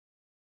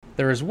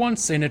There was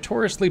once a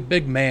notoriously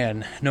big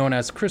man known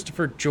as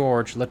Christopher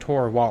George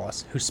Latour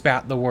Wallace who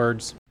spat the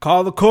words,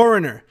 "Call the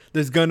coroner.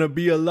 There's gonna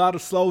be a lot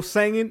of slow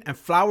singing and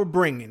flower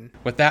bringing."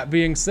 With that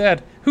being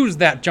said, who's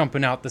that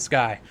jumping out the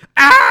sky?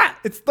 Ah!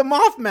 It's the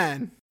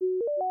Mothman!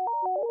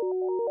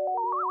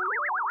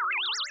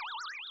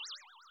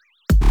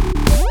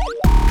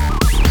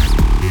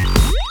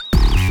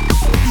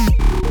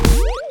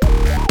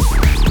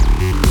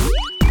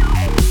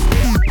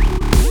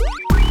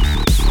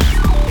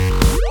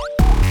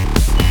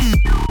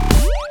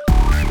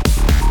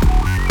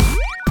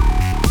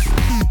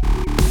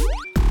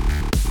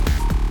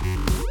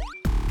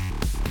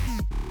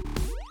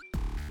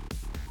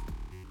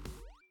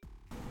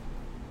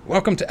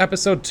 Welcome to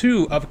episode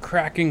 2 of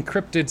Cracking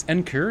Cryptids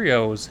and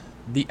Curios,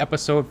 the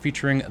episode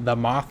featuring the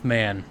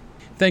Mothman.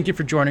 Thank you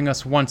for joining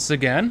us once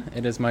again.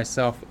 It is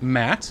myself,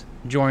 Matt,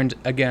 joined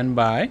again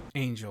by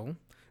Angel,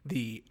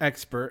 the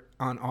expert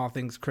on all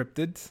things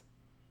cryptids.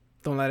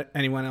 Don't let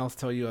anyone else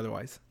tell you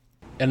otherwise.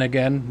 And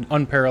again,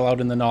 unparalleled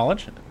in the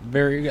knowledge.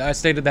 I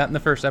stated that in the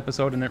first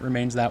episode, and it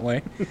remains that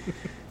way.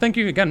 Thank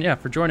you again,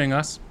 for joining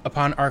us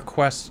upon our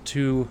quest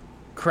to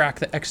crack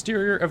the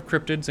exterior of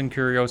cryptids and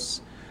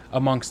curios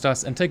amongst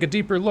us and take a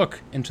deeper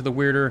look into the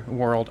weirder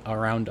world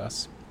around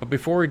us. But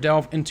before we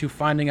delve into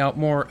finding out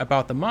more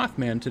about the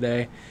Mothman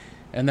today,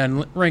 and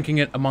then ranking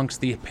it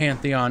amongst the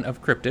pantheon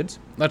of cryptids,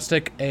 let's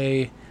take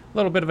a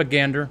little bit of a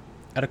gander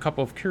at a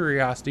couple of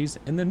curiosities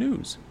in the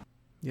news.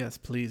 Yes,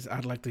 please.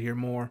 I'd like to hear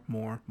more.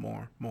 More.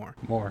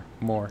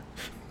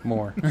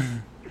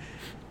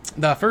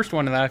 The first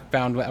one that I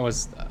found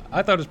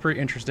I thought was pretty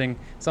interesting,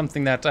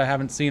 something that I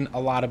haven't seen a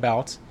lot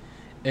about.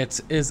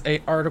 It is an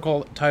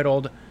article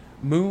titled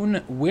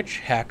 "Moon Witch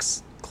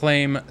Hex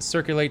Claim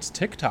Circulates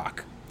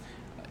TikTok."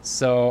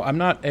 So I'm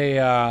not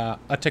a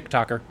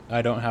TikToker.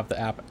 I don't have the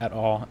app at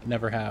all,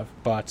 never have.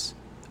 But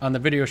on the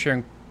video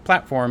sharing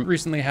platform,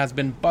 recently has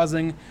been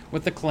buzzing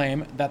with the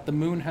claim that the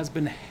moon has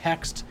been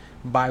hexed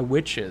by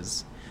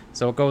witches.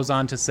 So it goes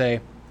on to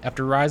say,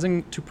 after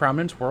rising to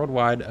prominence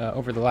worldwide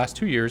over the last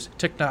 2 years,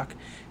 TikTok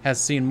has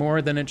seen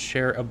more than its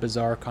share of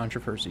bizarre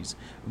controversies,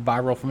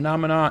 viral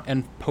phenomena,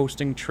 and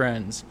posting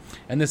trends.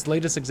 And this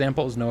latest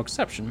example is no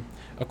exception.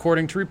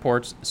 According to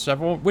reports,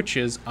 several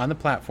witches on the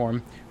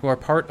platform, who are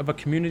part of a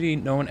community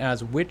known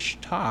as Witch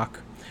Talk,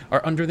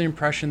 are under the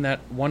impression that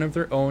one of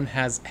their own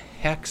has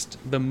hexed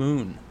the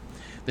moon.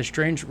 The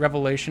strange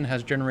revelation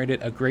has generated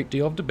a great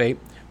deal of debate,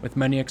 with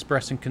many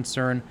expressing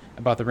concern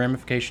about the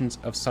ramifications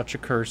of such a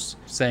curse,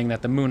 saying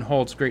that the moon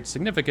holds great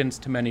significance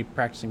to many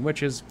practicing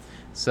witches,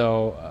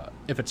 so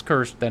if it's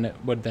cursed, then it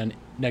would then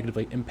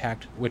negatively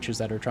impact witches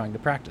that are trying to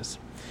practice.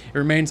 It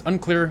remains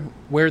unclear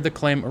where the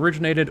claim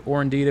originated,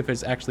 or indeed if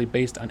it's actually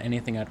based on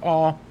anything at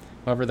all.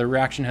 However, the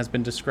reaction has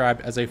been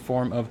described as a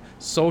form of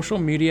social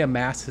media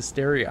mass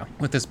hysteria.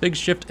 With this big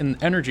shift in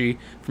energy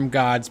from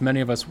gods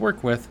many of us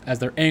work with, as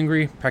they're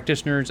angry,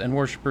 practitioners and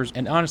worshippers,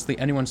 and honestly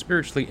anyone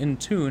spiritually in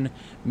tune,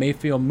 may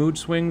feel mood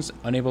swings,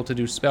 unable to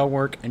do spell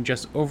work, and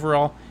just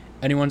overall,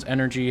 anyone's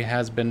energy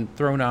has been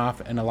thrown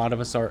off, and a lot of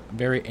us are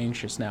very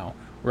anxious now,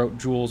 wrote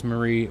Jules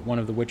Marie, one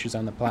of the witches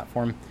on the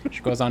platform.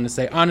 She goes on to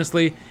say,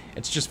 honestly,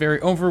 it's just very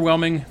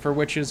overwhelming for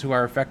witches who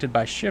are affected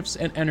by shifts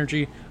in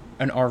energy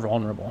and are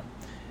vulnerable.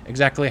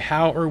 Exactly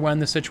how or when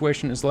the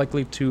situation is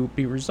likely to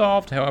be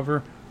resolved,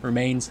 however,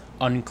 remains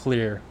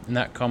unclear. And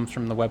that comes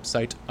from the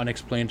website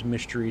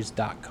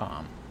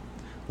unexplainedmysteries.com.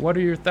 What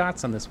are your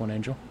thoughts on this one,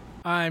 Angel?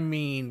 I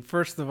mean,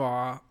 first of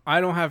all,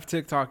 I don't have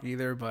TikTok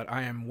either, but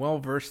I am well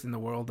versed in the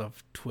world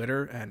of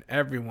Twitter, and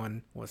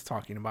everyone was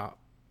talking about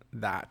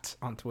that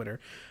on Twitter.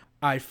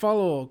 I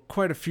follow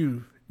quite a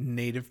few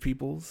native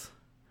peoples,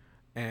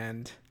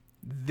 and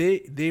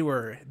they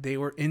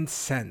were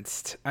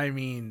incensed. I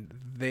mean,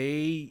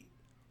 they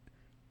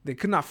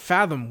could not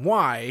fathom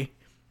why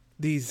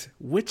these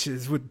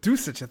witches would do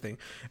such a thing.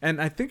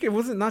 And I think it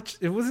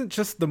wasn't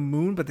just the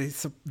moon, but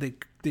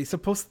they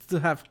supposed to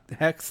have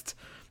hexed,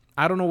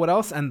 I don't know what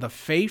else, and the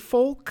Fae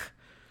folk.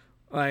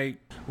 Like,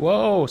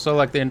 whoa, so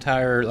like the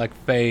entire like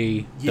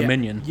Fae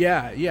dominion.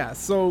 Yeah.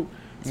 So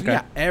Okay.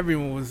 yeah,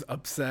 everyone was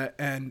upset,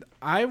 and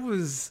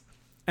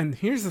and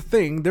here's the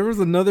thing, there was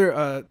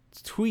another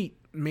tweet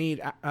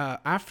made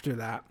after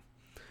that,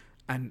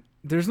 and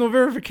there's no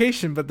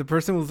verification, but the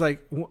person was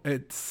like,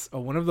 it's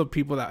one of the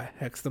people that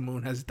hexed the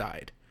moon has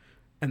died.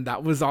 And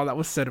that was all that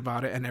was said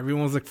about it. And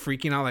everyone was like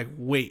freaking out, like,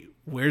 wait,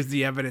 where's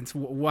the evidence?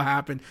 What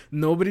happened?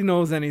 Nobody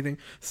knows anything.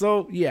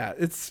 So yeah,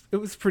 it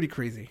was pretty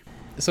crazy.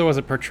 So was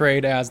it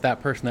portrayed as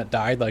that person that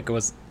died, like it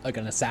was like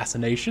an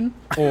assassination,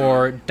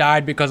 or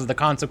died because of the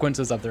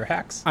consequences of their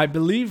hex? I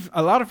believe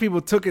a lot of people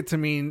took it to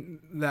mean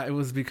that it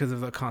was because of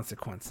the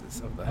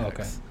consequences of the hex.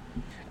 Okay.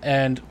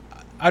 And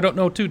I don't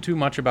know too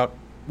much about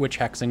witch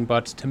hexing,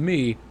 but to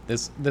me,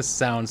 this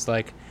sounds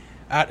like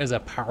that is a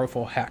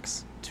powerful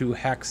hex to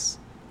hex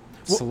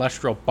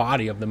celestial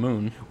body of the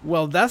moon.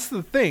 Well, that's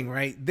the thing,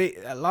 right?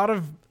 A lot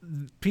of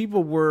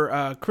people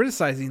were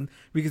criticizing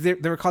because they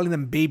were calling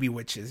them baby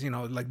witches,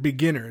 like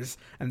beginners,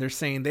 and they're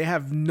saying they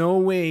have no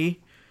way,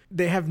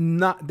 they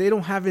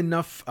don't have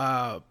enough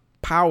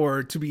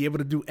power to be able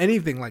to do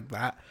anything like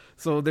that.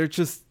 So they're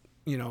just,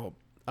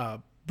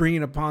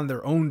 bringing upon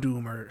their own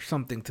doom or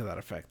something to that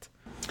effect.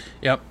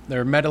 Yep,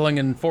 they're meddling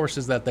in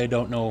forces that they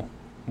don't know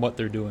what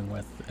they're doing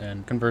with,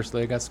 and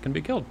conversely, I guess, can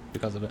be killed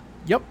because of it.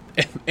 Yep.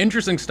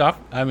 Interesting stuff.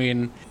 I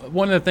mean,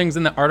 one of the things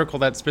in the article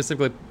that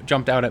specifically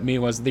jumped out at me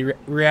was the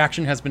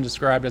reaction has been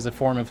described as a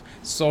form of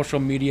social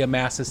media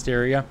mass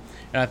hysteria,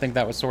 and I think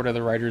that was sort of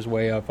the writer's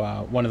way of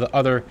one of the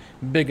other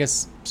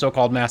biggest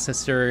so-called mass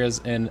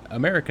hysterias in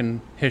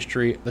American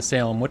history, the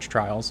Salem witch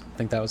trials. I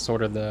think that was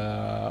sort of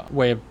the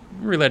way of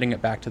relating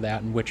it back to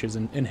that, and witches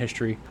in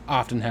history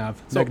often have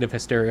negative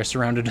hysteria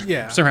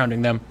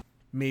surrounding them.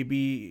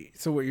 Maybe,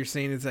 so what you're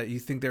saying is that you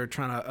think they're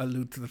trying to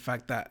allude to the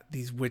fact that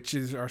these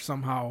witches are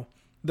somehow,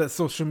 the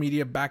social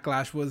media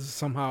backlash was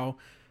somehow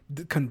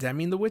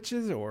condemning the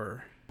witches,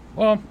 or?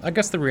 Well, I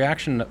guess the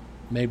reaction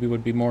maybe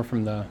would be more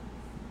from the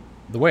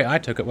way I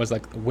took it was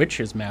like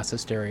witches mass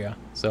hysteria.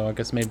 So I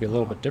guess maybe a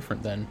little bit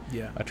different than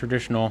a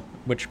traditional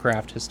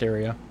witchcraft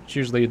hysteria. It's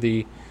usually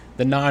the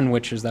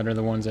non-witches that are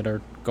the ones that are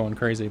going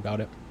crazy about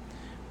it.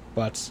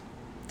 But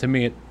to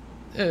me,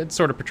 it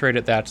sort of portrayed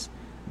it that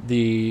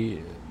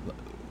the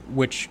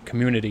witch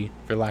community,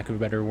 for lack of a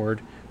better word,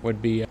 would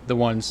be the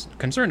ones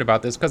concerned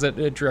about this because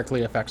it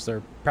directly affects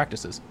their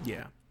practices.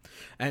 Yeah.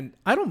 And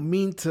I don't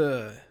mean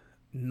to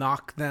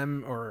knock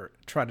them or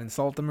try to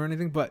insult them or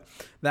anything, but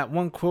that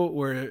one quote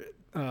where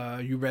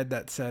you read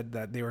that said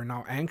that they were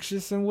now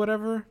anxious and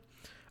whatever,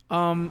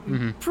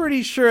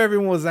 pretty sure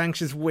everyone was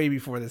anxious way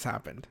before this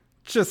happened.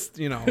 Just,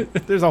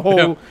 there's a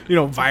whole,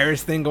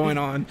 virus thing going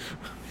on.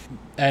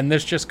 And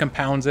this just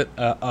compounds it,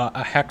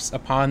 a hex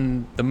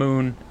upon the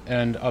moon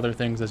and other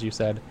things, as you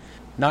said.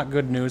 Not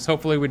good news.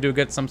 Hopefully we do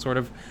get some sort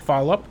of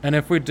follow-up, and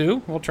if we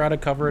do, we'll try to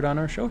cover it on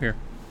our show here.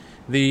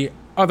 The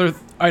other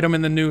item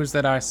in the news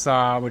that I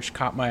saw, which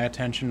caught my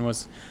attention,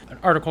 was an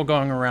article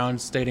going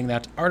around stating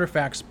that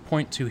artifacts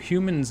point to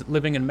humans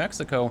living in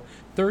Mexico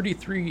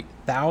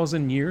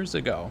 33,000 years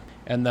ago.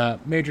 And the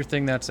major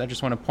thing I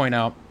just want to point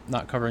out,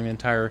 not covering the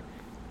entire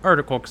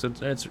article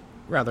because it's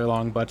rather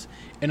long, but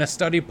in a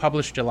study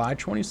published July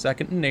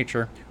 22nd in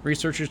Nature,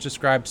 researchers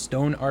described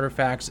stone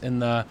artifacts in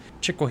the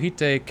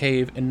Chicohite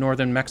cave in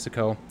northern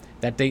Mexico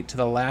that date to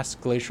the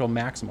last glacial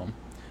maximum.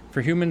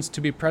 For humans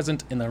to be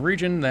present in the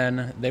region,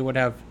 then, they would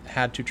have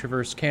had to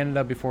traverse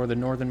Canada before the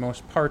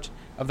northernmost part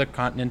of the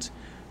continent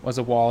was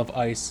a wall of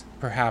ice,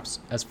 perhaps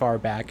as far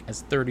back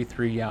as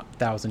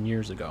 33,000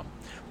 years ago.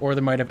 Or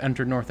they might have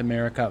entered North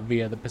America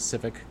via the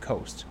Pacific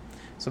coast.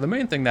 So the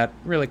main thing that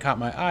really caught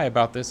my eye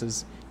about this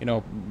is,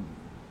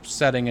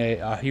 setting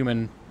a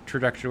human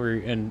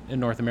trajectory in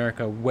North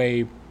America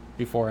way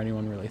before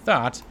anyone really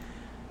thought,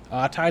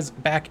 ties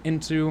back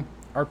into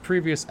our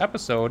previous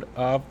episode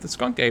of the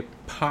skunk ape,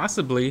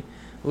 possibly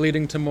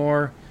leading to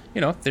more,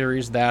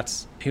 theories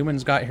that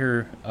humans got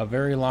here a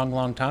very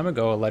long time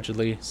ago,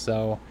 allegedly.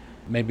 So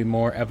maybe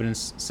more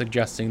evidence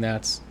suggesting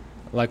that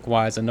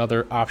likewise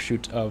another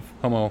offshoot of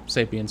Homo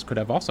sapiens could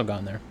have also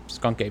gone there,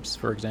 skunk apes,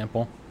 for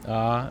example,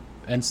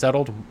 and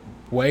settled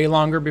way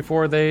longer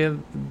before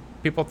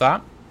people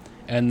thought.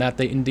 And that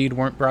they indeed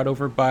weren't brought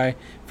over by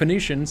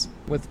Phoenicians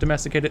with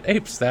domesticated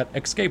apes that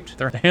escaped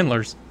their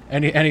handlers.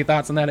 Any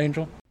thoughts on that,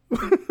 Angel?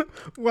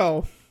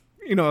 Well,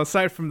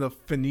 aside from the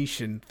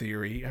Phoenician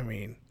theory, I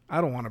mean,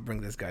 I don't want to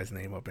bring this guy's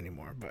name up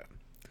anymore, but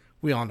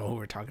we all know who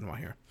we're talking about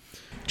here.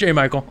 J.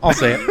 Michael, I'll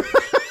say it.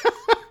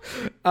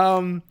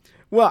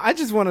 Well, I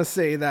just want to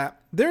say that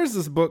there's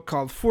this book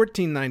called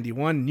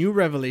 1491, New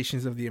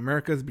Revelations of the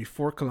Americas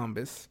Before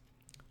Columbus,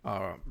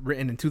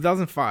 written in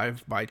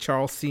 2005 by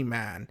Charles C.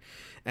 Mann.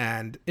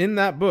 And in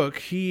that book,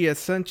 he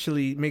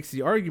essentially makes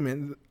the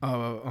argument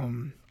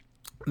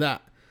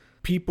that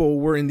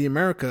people were in the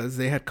Americas.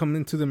 They had come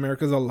into the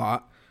Americas a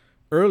lot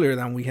earlier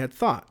than we had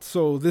thought.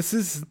 So this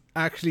is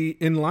actually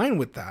in line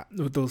with that,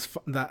 with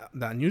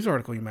that news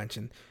article you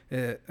mentioned.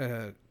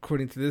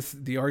 According to this,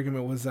 the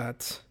argument was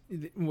that,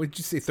 what'd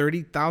you say,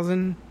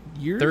 30,000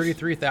 years?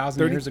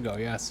 33,000 years ago,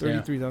 yes.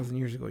 33,000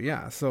 years ago,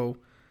 yeah. So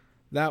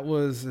that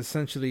was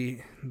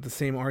essentially the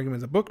same argument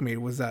the book made,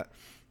 was that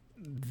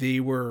they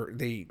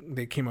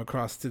came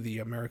across to the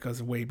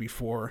Americas way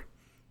before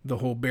the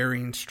whole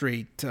Bering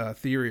Strait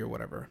theory or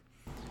whatever.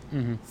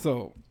 Mm-hmm.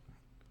 So,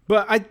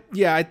 but I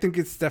think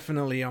it's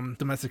definitely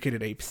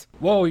domesticated apes.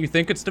 Whoa, you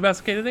think it's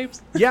domesticated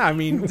apes? Yeah, I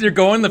mean, you're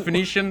going the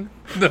Phoenician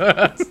theory?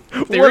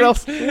 What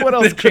else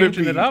could it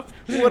be? It up?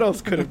 What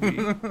else could it be?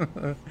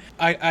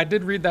 I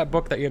did read that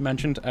book that you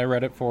mentioned. I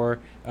read it for.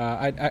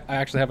 I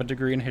actually have a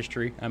degree in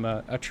history. I'm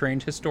a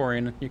trained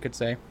historian, you could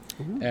say,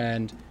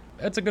 and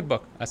it's a good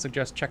book. I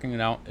suggest checking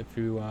it out if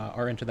you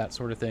are into that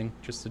sort of thing,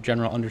 just a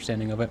general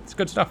understanding of it. It's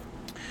good stuff.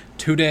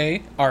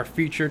 Today, our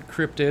featured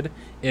cryptid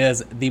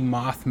is the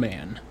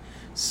Mothman.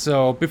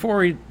 So before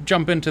we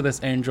jump into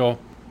this, Angel,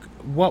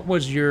 what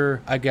was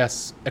your,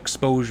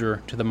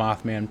 exposure to the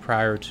Mothman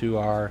prior to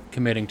our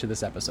committing to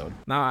this episode?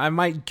 Now, I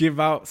might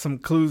give out some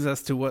clues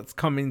as to what's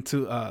coming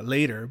to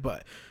later,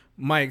 but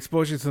my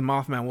exposure to the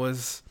Mothman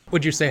was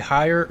Would you say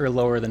higher or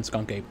lower than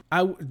Skunk Ape?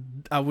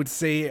 I would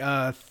say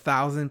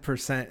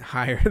 1,000%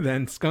 higher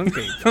than Skunk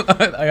Ape.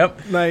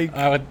 Yep. Like,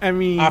 I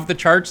mean, off the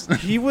charts.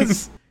 He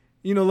was,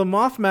 the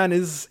Mothman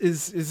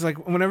is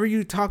like, whenever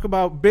you talk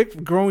about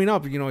growing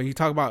up, you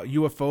talk about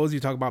UFOs, you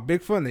talk about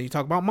Bigfoot, and then you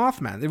talk about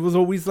Mothman. It was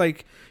always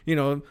like,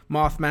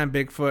 Mothman,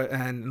 Bigfoot,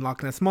 and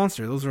Loch Ness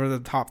Monster. Those were the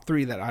top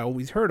three that I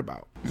always heard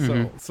about.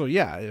 Mm-hmm. So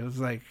yeah, it was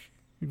like,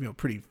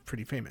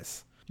 pretty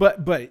famous.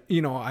 But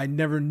I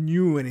never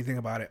knew anything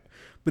about it.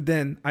 But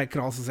then I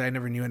could also say I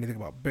never knew anything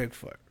about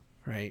Bigfoot,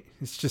 right?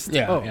 It's just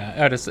yeah.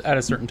 At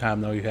a certain time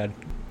though, you had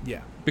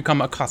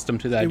become accustomed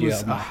to the idea. It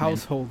was of a Mothman.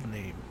 Household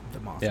name, the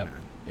Mothman.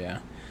 Yeah.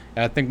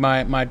 I think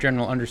my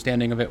general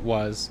understanding of it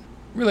was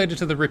related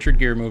to the Richard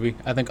Gere movie.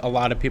 I think a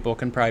lot of people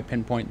can probably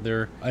pinpoint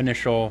their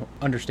initial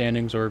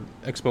understandings or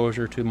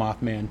exposure to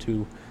Mothman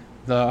to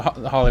the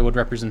Hollywood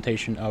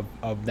representation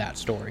of that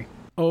story.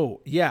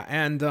 Oh yeah,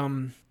 and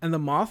the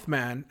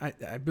Mothman,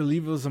 I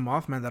believe it was the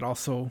Mothman that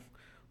also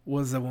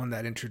was the one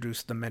that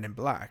introduced the Men in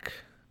Black.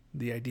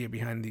 The idea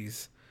behind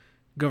these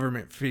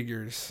government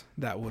figures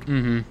that would,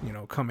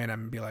 come in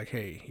and be like,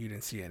 hey, you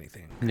didn't see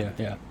anything.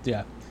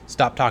 Yeah.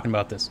 Stop talking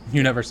about this.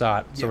 You never saw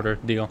it, sort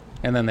of deal.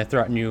 And then they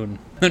threaten you, and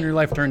then your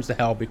life turns to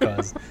hell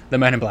because the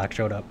Men in Black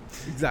showed up.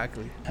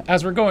 Exactly.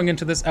 As we're going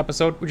into this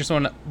episode, we just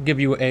want to give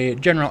you a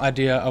general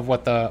idea of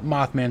what the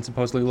Mothman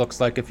supposedly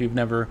looks like if you've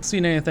never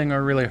seen anything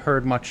or really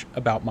heard much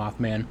about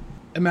Mothman.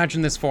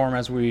 Imagine this form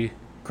as we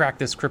crack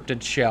this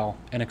cryptid shell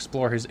and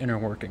explore his inner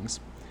workings.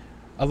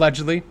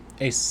 Allegedly,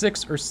 a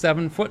 6 or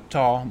 7 foot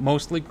tall,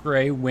 mostly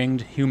gray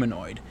winged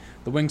humanoid.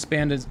 The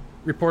wingspan is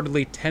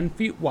reportedly 10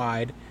 feet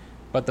wide,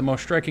 but the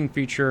most striking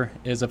feature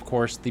is, of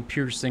course, the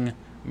piercing,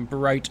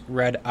 bright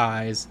red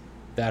eyes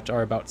that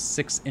are about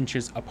 6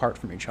 inches apart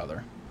from each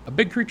other. A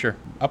big creature,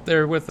 up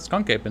there with the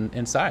Skunk Ape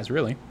in size,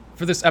 really.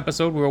 For this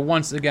episode, we will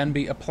once again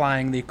be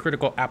applying the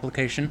critical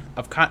application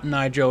of Cotton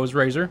Eye Joe's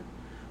razor.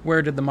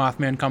 Where did the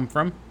Mothman come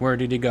from? Where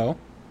did he go?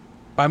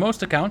 By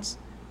most accounts,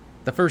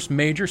 the first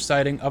major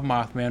sighting of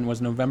Mothman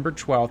was November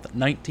 12th,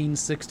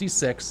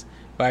 1966,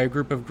 by a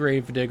group of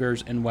grave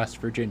diggers in West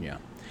Virginia.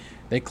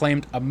 They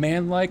claimed a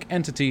man-like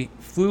entity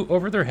flew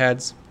over their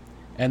heads,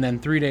 and then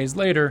 3 days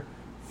later,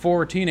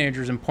 4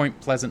 teenagers in Point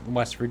Pleasant,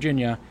 West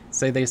Virginia,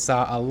 say they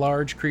saw a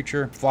large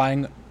creature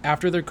flying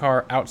after their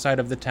car outside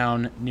of the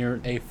town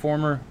near a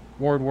former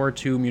World War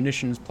II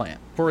munitions plant.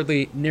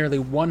 Reportedly, nearly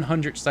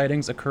 100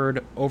 sightings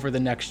occurred over the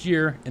next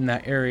year in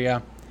that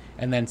area,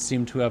 and then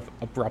seem to have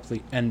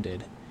abruptly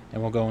ended.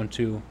 And we'll go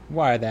into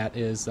why that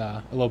is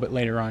a little bit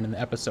later on in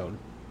the episode.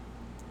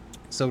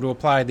 So to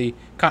apply the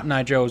Cotton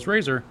Eye Joe's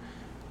razor,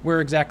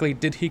 where exactly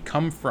did he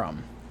come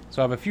from?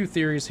 So I have a few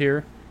theories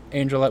here,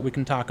 Angel, that we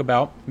can talk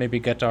about, maybe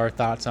get our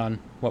thoughts on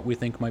what we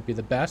think might be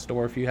the best,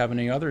 or if you have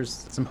any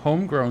others, some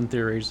homegrown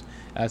theories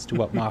as to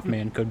what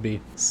Mothman could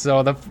be.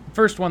 So the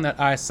first one that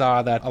I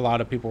saw that a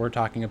lot of people were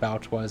talking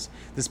about was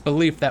this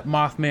belief that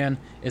Mothman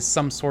is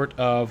some sort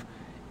of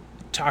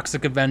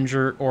Toxic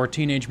Avenger or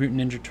Teenage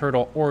Mutant Ninja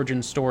Turtle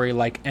origin story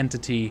like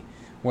entity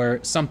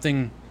where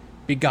something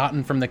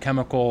begotten from the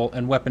chemical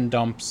and weapon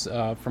dumps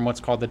from what's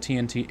called the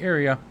TNT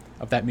area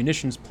of that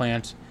munitions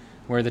plant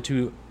where the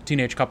 2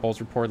 teenage couples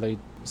reportedly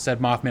said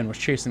Mothman was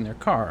chasing their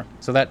car.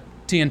 So that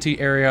TNT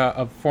area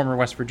of former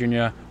West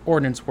Virginia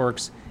Ordnance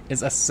Works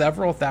is a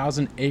several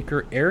thousand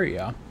acre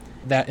area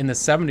that in the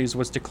 70s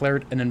was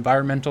declared an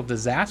environmental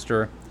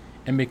disaster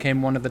and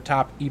became one of the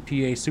top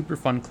EPA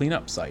Superfund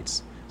cleanup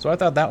sites. So I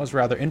thought that was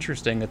rather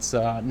interesting. It's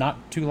not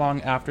too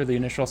long after the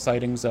initial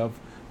sightings of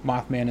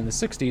Mothman in the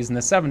 60s. In the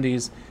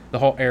 70s, the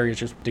whole area is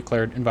just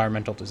declared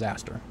environmental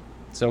disaster.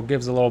 So it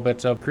gives a little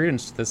bit of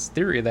credence to this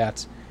theory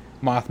that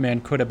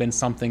Mothman could have been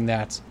something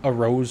that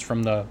arose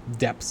from the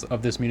depths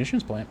of this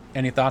munitions plant.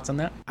 Any thoughts on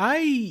that?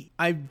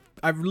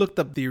 I've looked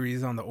up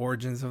theories on the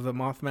origins of the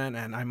Mothman,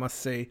 and I must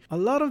say, a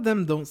lot of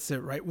them don't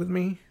sit right with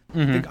me.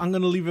 I think I'm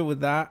going to leave it with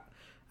that.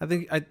 I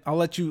think I'll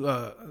let you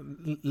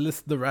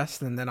list the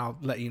rest, and then I'll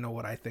let you know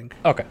what I think.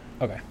 Okay.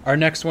 Our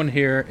next one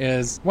here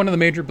is one of the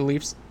major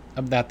beliefs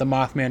that the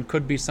Mothman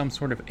could be some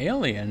sort of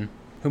alien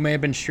who may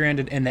have been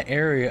stranded in the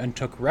area and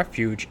took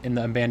refuge in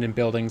the abandoned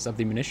buildings of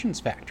the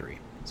munitions factory.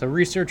 So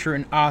researcher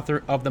and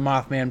author of the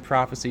Mothman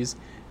Prophecies,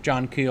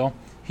 John Keel,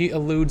 he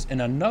alludes in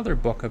another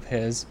book of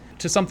his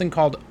to something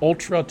called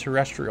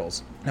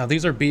ultra-terrestrials. Now,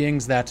 these are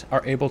beings that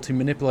are able to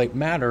manipulate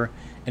matter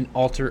and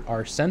alter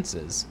our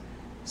senses.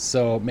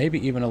 So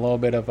maybe even a little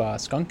bit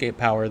of skunk ape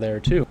power there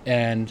too.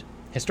 And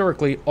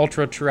historically,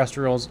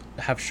 ultra-terrestrials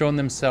have shown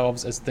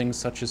themselves as things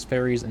such as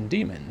fairies and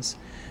demons.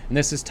 And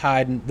this is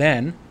tied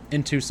then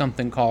into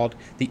something called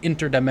the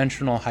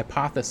interdimensional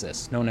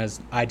hypothesis, known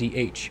as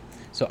IDH.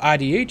 So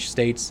IDH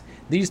states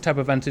these type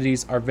of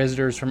entities are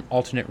visitors from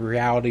alternate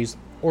realities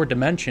or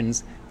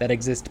dimensions that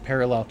exist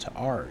parallel to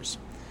ours.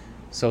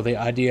 So the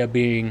idea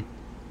being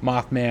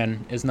Mothman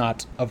is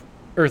not of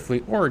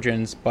earthly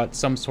origins, but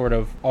some sort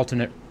of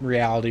alternate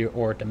reality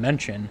or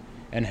dimension,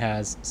 and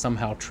has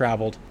somehow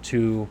traveled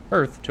to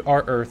Earth, to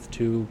our Earth,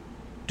 to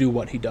do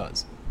what he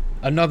does.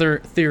 Another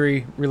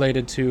theory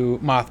related to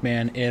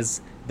Mothman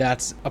is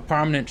that a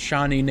prominent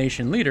Shawnee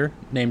Nation leader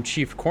named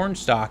Chief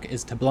Cornstalk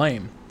is to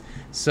blame.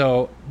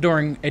 So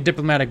during a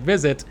diplomatic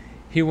visit,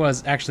 he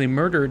was actually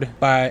murdered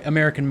by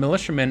American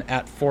militiamen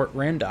at Fort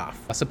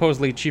Randolph.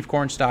 Supposedly, Chief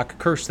Cornstalk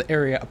cursed the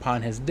area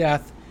upon his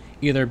death,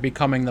 either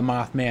becoming the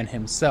Mothman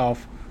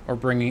himself or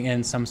bringing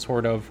in some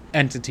sort of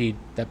entity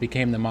that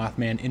became the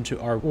Mothman into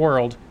our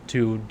world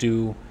to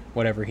do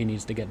whatever he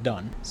needs to get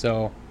done.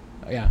 So,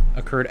 yeah,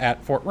 occurred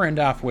at Fort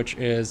Randolph, which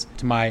is,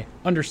 to my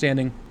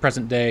understanding,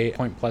 present-day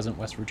Point Pleasant,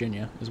 West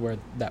Virginia, is where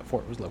that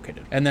fort was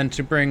located. And then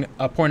to bring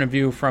a point of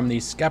view from the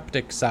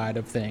skeptic side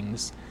of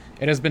things,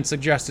 it has been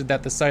suggested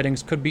that the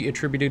sightings could be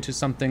attributed to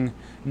something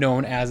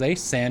known as a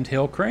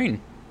sandhill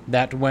crane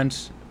that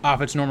went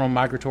off its normal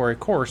migratory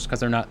course because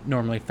they're not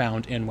normally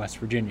found in West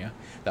Virginia.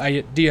 The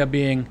idea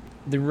being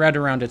the red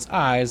around its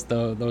eyes,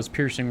 those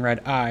piercing red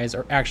eyes,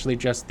 are actually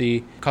just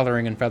the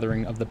coloring and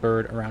feathering of the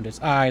bird around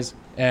its eyes.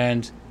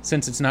 And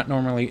since it's not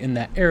normally in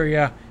that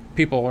area,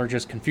 people were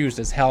just confused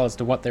as hell as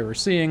to what they were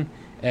seeing,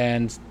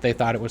 and they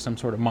thought it was some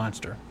sort of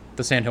monster.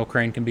 The sandhill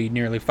crane can be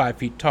nearly 5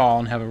 feet tall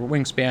and have a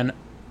wingspan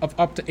of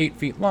up to 8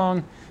 feet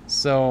long,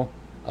 so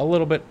a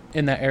little bit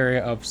in that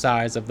area of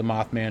size of the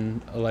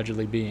Mothman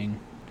allegedly being.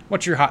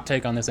 What's your hot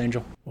take on this,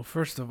 Angel? Well,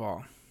 first of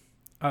all,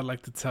 I'd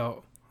like to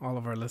tell all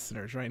of our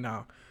listeners right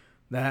now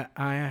that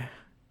I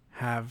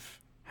have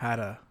had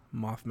a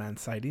Mothman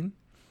sighting.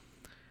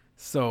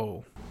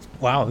 So,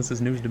 wow, this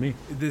is news to me.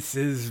 This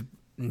is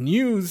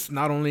news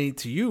not only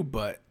to you,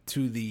 but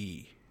to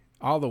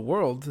all the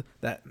world,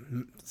 that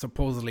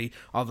supposedly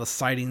all the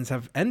sightings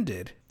have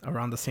ended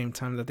around the same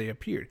time that they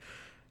appeared.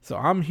 So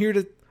I'm here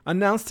to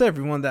announce to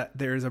everyone that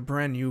there is a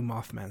brand new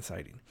Mothman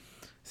sighting.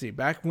 See,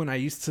 back when I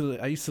used to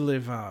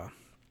live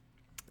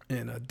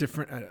in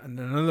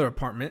another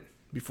apartment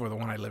before the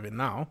one I live in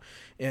now,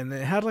 and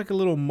it had like a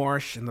little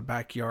marsh in the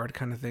backyard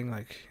kind of thing,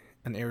 like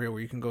an area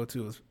where you can go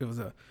to. It was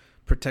a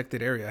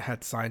protected area. It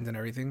had signs and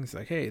everything. It's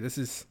like, hey, this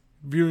is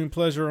viewing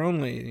pleasure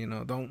only.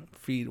 Don't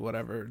feed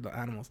whatever the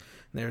animals.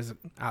 And there's an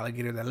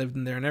alligator that lived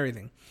in there and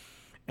everything.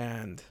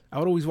 And I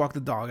would always walk the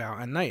dog out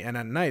at night, and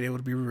at night it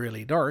would be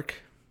really dark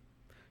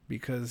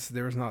because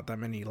there was not that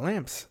many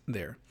lamps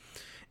there.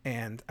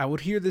 And I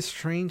would hear this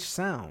strange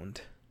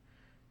sound.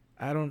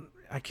 I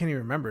can't even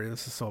remember.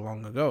 This is so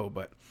long ago,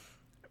 but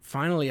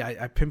finally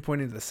I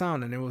pinpointed the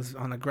sound, and it was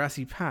on a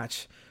grassy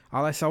patch.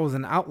 All I saw was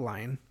an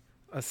outline,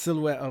 a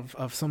silhouette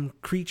of some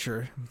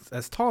creature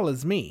as tall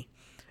as me.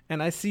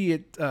 And I see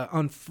it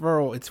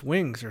unfurl its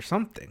wings or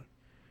something.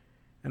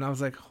 And I was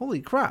like,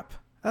 holy crap,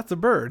 that's a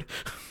bird.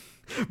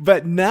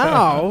 But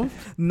now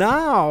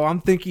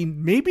I'm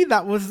thinking maybe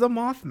that was the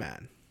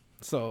Mothman.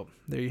 So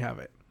there you have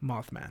it,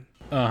 Mothman.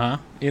 I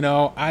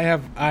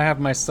have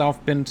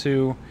myself been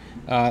to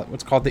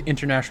what's called the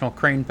International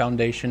Crane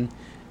Foundation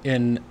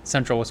in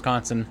central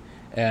Wisconsin,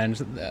 and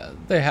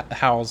they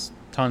house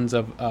tons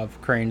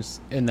of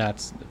cranes in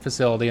that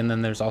facility, and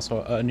then there's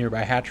also a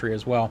nearby hatchery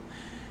as well.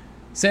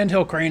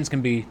 Sandhill cranes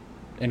can be,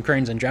 and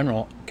cranes in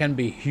general, can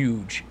be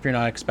huge if you're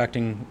not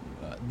expecting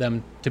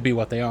them to be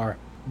what they are.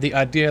 The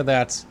idea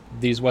that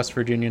these West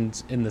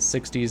Virginians in the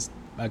 60s,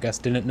 I guess,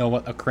 didn't know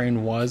what a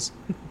crane was,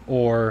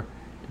 or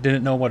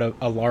didn't know what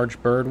a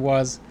large bird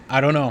was, I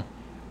don't know.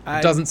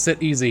 It doesn't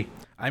sit easy.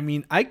 I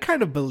mean, I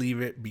kind of believe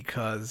it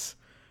because,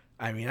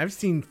 I've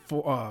seen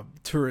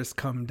tourists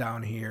come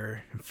down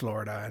here in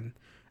Florida,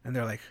 and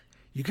they're like,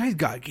 you guys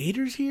got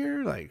gators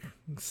here? Like,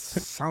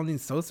 sounding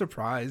so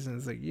surprised. And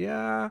it's like,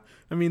 yeah.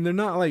 They're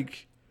not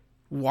like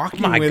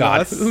walking with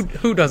us.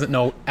 Who doesn't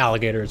know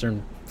alligators are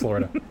in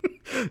Florida?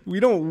 We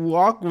don't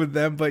walk with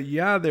them, but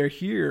yeah, they're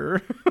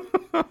here.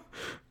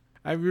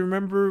 I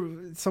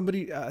remember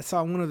somebody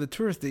saw one of the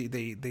tourists.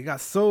 They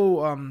got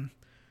so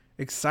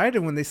excited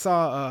when they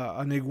saw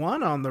an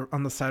iguana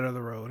on the side of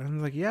the road. And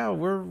I'm like, yeah,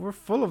 we're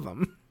full of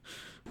them.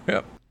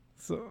 Yep.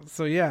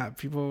 So yeah,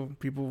 people,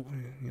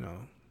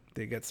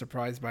 they get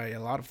surprised by a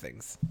lot of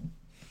things.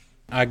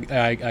 I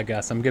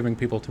guess I'm giving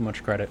people too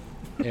much credit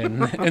in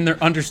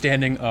their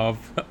understanding of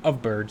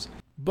birds.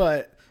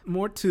 But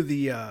more to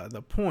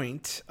the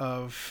point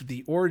of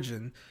the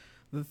origin,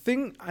 the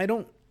thing I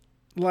don't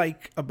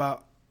like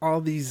about all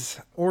these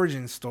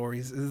origin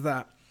stories is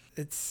that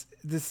it's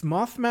this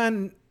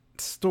Mothman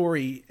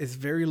story is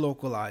very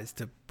localized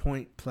to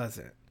Point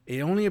Pleasant.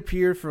 It only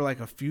appeared for like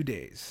a few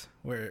days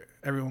where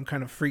everyone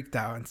kind of freaked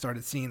out and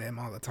started seeing him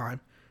all the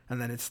time, and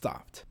then it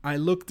stopped. I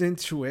looked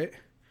into it.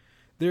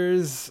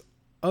 There's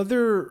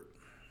other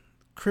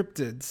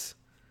cryptids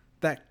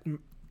that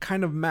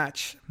kind of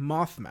match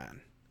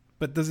Mothman,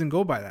 but doesn't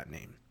go by that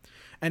name.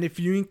 And if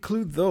you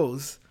include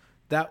those,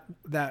 that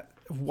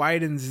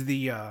widens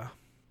the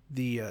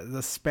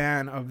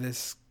span of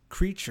this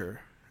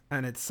creature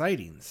and its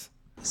sightings.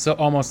 So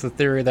almost the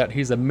theory that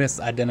he's a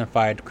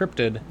misidentified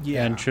cryptid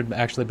and should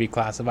actually be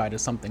classified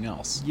as something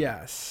else.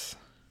 Yes.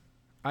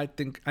 I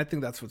think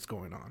that's what's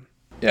going on.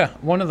 Yeah,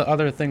 one of the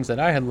other things that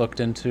I had looked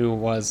into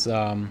was,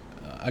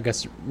 I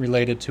guess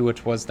related to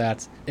it, was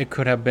that it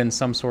could have been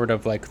some sort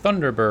of like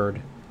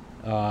Thunderbird,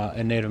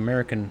 a Native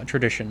American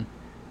tradition,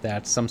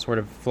 that some sort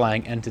of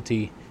flying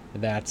entity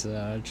that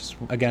just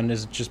again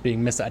is just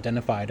being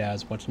misidentified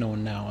as what's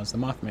known now as the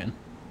Mothman.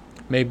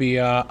 Maybe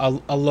a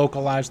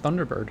localized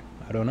Thunderbird.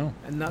 I don't know.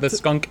 And the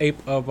skunk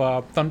ape of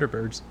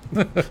Thunderbirds.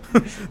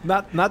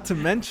 not to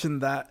mention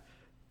that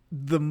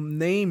the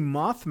name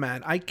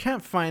Mothman, I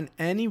can't find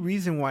any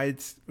reason why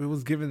it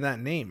was given that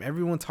name.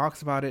 Everyone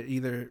talks about it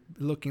either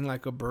looking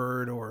like a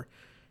bird or,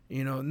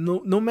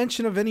 no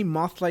mention of any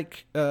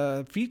moth-like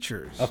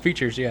features.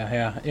 Features,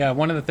 yeah.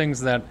 One of the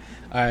things that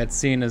I had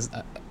seen is,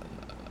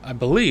 I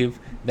believe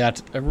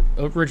that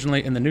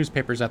originally in the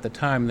newspapers at the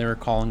time they were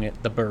calling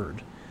it the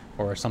Bird,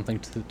 or something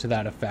to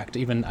that effect.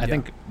 Even I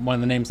think one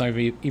of the names might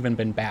have even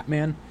been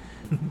Batman.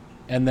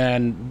 And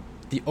then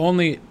the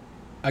only,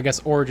 I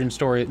guess, origin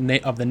story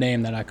of the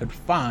name that I could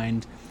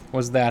find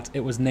was that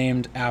it was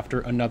named after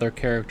another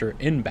character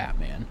in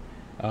Batman,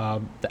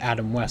 the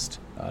Adam West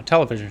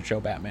television show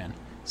Batman.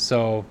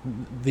 So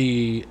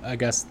I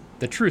guess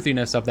the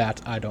truthiness of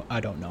that I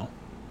don't know,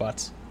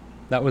 but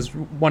that was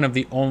one of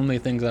the only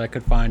things that I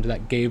could find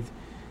that gave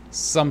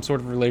some sort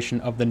of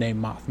relation of the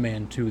name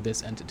Mothman to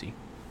this entity.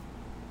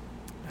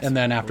 And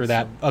then after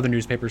that, other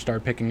newspapers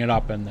started picking it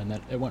up, and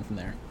then it went from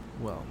there.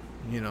 Well,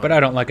 But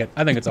I don't like it.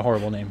 I think it's a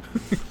horrible name.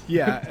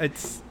 Yeah,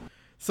 it's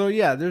so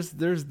yeah. There's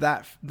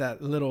that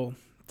little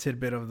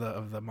tidbit of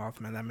the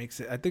Mothman that makes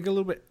it, I think, a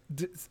little bit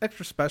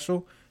extra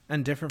special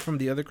and different from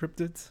the other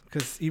cryptids,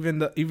 because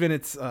even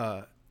its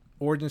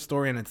origin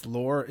story and its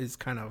lore is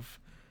kind of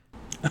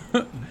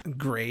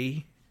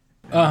gray.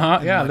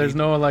 Yeah, there's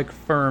no like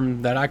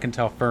firm that I can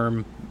tell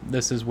firm.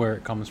 This is where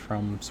it comes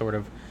from, sort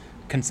of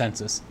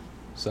consensus.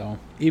 So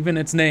even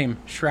its name,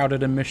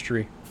 shrouded in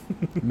mystery.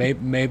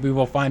 Maybe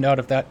we'll find out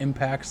if that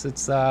impacts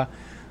its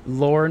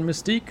lore and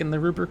mystique and the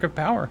rubric of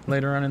power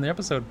later on in the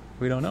episode.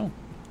 We don't know.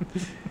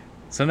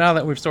 So now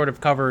that we've sort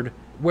of covered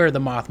where the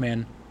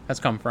Mothman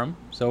has come from,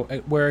 so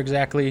where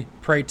exactly,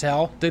 pray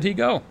tell, did he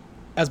go?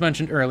 As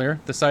mentioned earlier,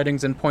 the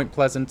sightings in Point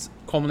Pleasant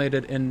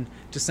culminated in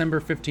December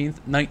 15th,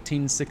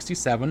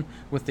 1967,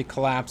 with the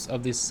collapse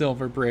of the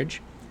Silver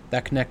Bridge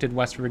that connected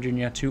West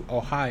Virginia to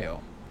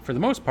Ohio. For the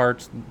most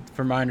part,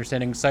 from my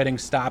understanding,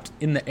 sightings stopped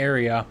in the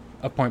area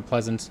of Point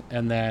Pleasant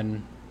and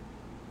then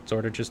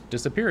sort of just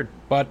disappeared.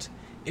 But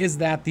is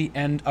that the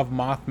end of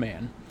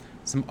Mothman?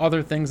 Some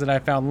other things that I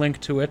found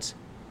linked to it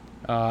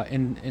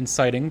in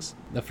sightings.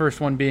 The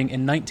first one being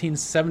in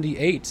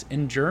 1978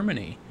 in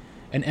Germany.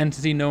 An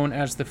entity known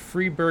as the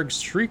Freiburg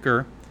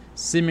Streaker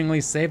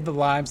seemingly saved the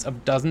lives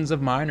of dozens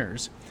of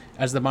miners.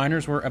 As the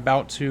miners were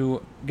about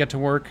to get to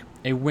work,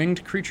 a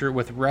winged creature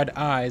with red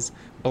eyes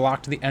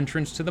blocked the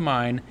entrance to the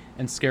mine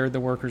and scared the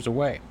workers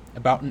away.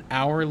 About an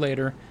hour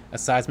later, a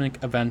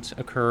seismic event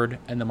occurred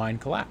and the mine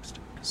collapsed.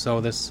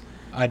 So this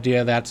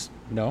idea that,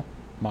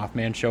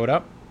 Mothman showed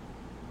up,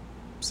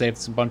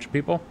 saved a bunch of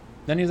people,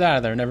 then he's out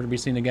of there, never to be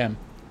seen again.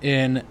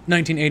 In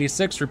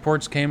 1986,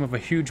 reports came of a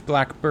huge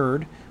black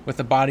bird with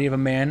the body of a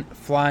man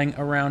flying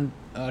around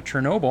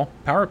Chernobyl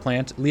power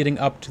plant leading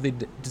up to the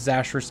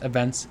disastrous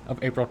events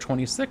of April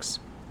 26.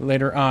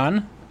 Later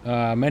on,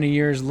 many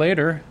years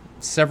later,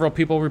 several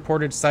people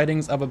reported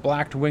sightings of a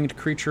black-winged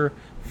creature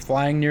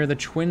flying near the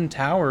Twin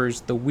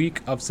Towers the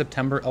week of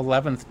September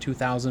 11th,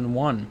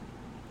 2001.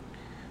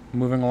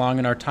 Moving along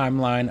in our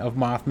timeline of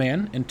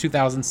Mothman, in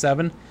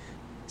 2007,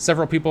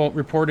 several people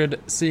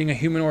reported seeing a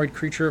humanoid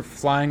creature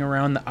flying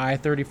around the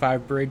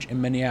I-35 bridge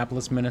in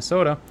Minneapolis,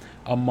 Minnesota,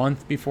 a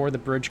month before the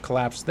bridge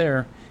collapsed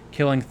there,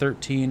 killing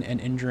 13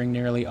 and injuring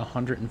nearly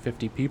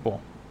 150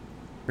 people.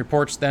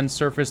 Reports then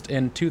surfaced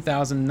in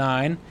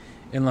 2009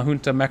 in La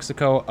Junta,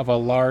 Mexico, of a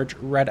large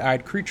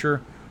red-eyed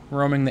creature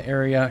roaming the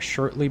area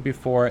shortly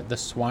before the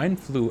swine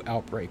flu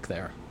outbreak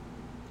there.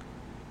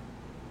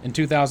 In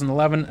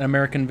 2011, an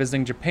American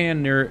visiting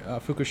Japan near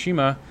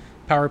Fukushima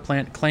power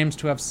plant claims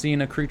to have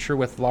seen a creature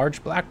with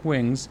large black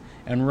wings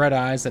and red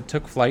eyes that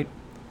took flight.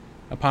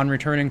 Upon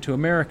returning to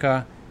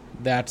America,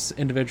 that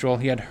individual,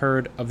 he had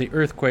heard of the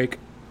earthquake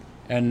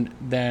and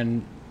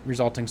then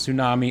resulting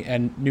tsunami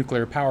and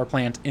nuclear power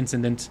plant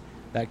incident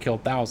that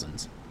killed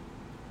thousands.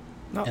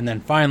 No. And then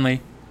finally,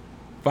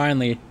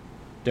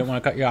 didn't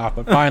want to cut you off,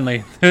 but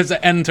finally, there's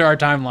an end to our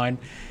timeline.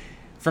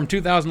 From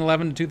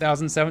 2011 to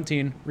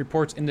 2017,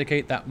 reports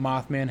indicate that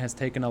Mothman has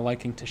taken a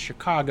liking to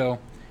Chicago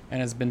and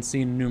has been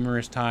seen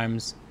numerous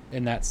times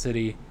in that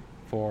city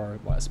for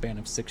a span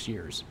of 6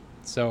 years.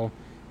 So,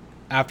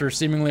 after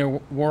seemingly a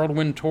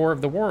whirlwind tour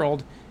of the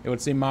world, it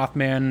would seem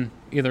Mothman,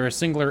 either a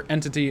singular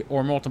entity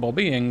or multiple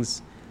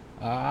beings,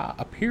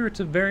 appear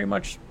to very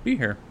much be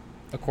here,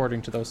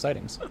 according to those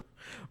sightings.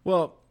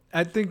 Well,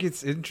 I think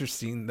it's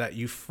interesting that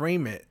you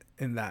frame it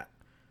in that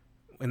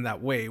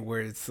way,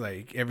 where it's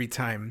like every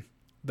time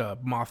the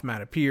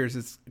Mothman appears,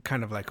 it's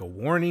kind of like a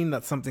warning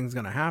that something's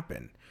going to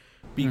happen.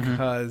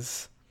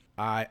 Because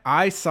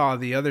I saw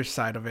the other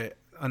side of it,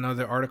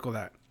 another article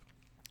that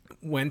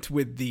went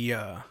with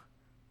the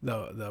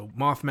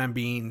Mothman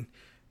being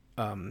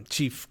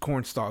Chief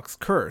Cornstalk's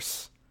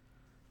curse,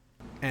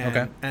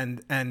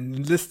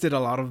 and listed a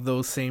lot of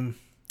those same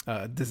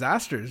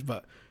disasters,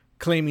 but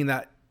claiming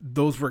that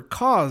those were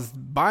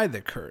caused by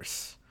the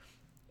curse.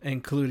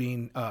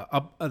 including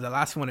the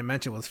last one I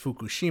mentioned was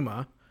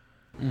Fukushima,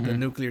 the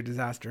nuclear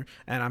disaster.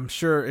 And I'm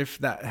sure if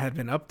that had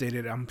been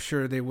updated, I'm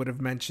sure they would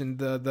have mentioned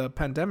the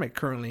pandemic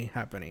currently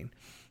happening.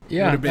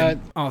 Yeah, would have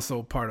been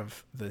also part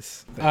of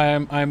this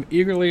thing. I'm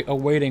eagerly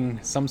awaiting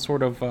some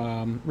sort of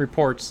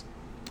reports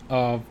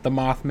of the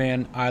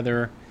Mothman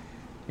either,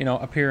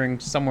 appearing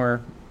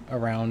somewhere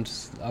around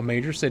a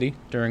major city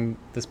during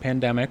this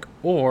pandemic,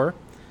 or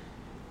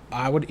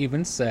I would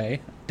even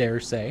dare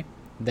say,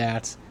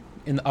 that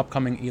in the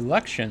upcoming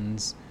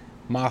elections,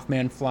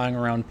 Mothman flying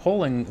around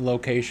polling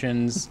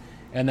locations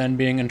and then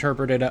being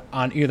interpreted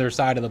on either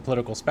side of the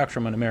political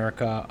spectrum in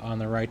America, on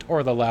the right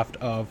or the left,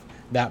 of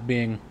that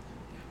being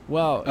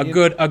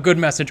a good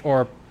message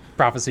or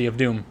prophecy of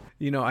doom.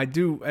 I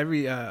do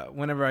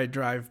whenever I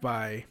drive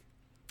by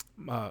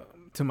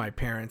to my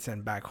parents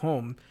and back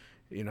home,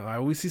 I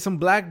always see some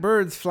black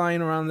birds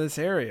flying around this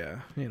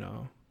area,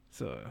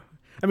 so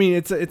I mean,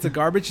 it's a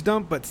garbage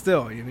dump, but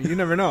still, you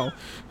never know.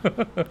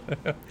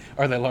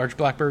 Are they large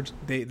blackbirds?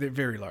 They're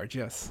very large,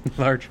 yes.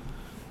 Large.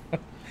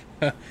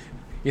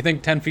 You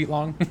think 10 feet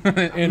long?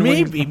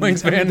 Maybe.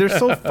 Wingspan? I mean, they're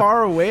so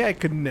far away, I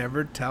could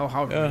never tell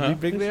how really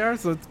big they are.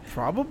 So it's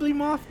probably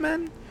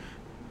Mothman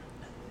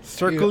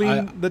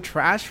circling the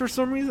trash for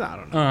some reason. I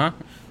don't know.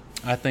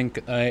 I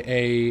think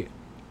a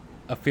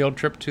field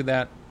trip to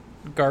that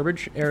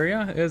garbage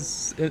area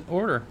is in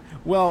order.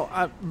 Well,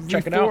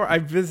 Check it out. Before I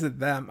visit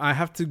them, I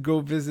have to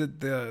go visit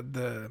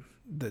the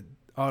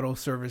auto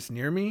service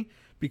near me,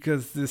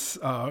 because this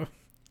I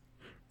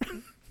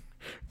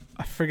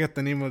forget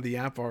the name of the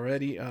app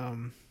already.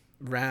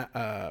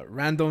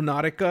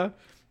 Randonautica.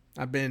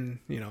 I've been,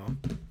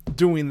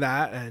 doing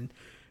that and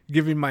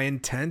giving my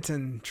intent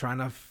and trying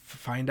to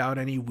find out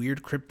any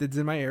weird cryptids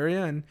in my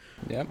area. And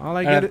all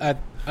I get,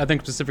 I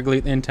think specifically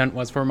the intent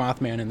was for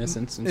Mothman in this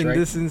instance. In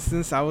this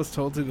instance, I was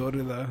told to go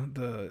to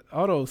the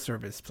auto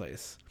service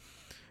place.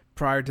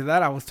 Prior to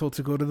that, I was told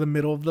to go to the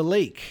middle of the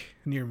lake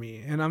near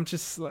me, and I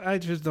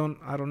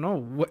don't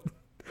know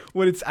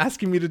what it's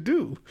asking me to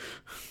do.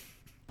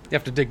 You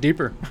have to dig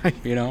deeper,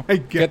 I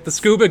get the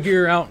scuba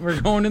gear out.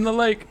 We're going in the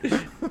lake.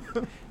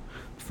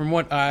 From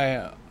what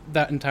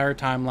that entire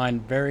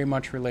timeline very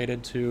much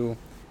related to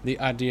the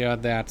idea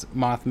that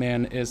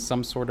Mothman is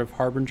some sort of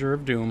harbinger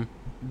of doom.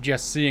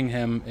 Just seeing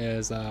him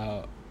is,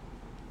 oh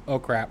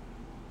crap,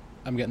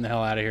 I'm getting the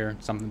hell out of here.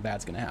 Something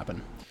bad's going to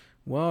happen.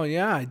 Well,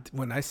 yeah,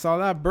 when I saw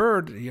that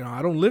bird,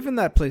 I don't live in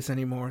that place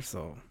anymore,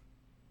 so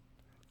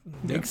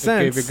makes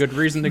sense. It gave you a good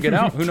reason to get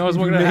out. Who knows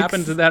what's going to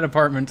happen to that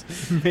apartment?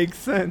 Makes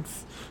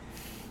sense.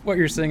 What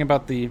you're saying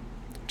about the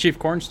Chief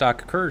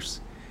Cornstalk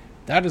curse,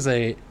 that is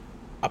a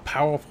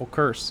powerful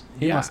curse.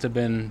 He must have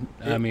been,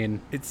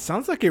 It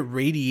sounds like it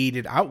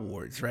radiated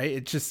outwards, right?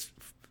 It just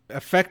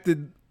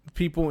affected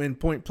people in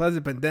Point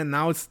Pleasant, but then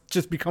now it's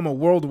just become a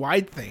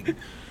worldwide thing.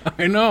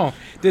 I know.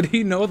 Did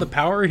he know the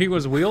power he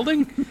was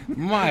wielding?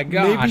 My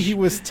gosh. Maybe he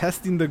was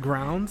testing the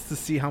grounds to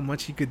see how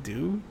much he could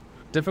do.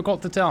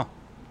 Difficult to tell.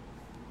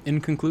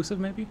 Inconclusive,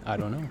 maybe? I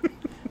don't know.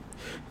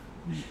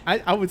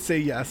 I would say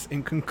yes,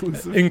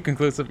 inconclusive.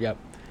 Inconclusive, yep.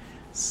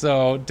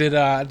 So, did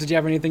you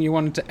have anything you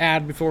wanted to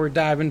add before we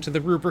dive into the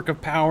rubric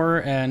of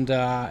power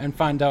and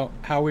find out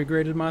how we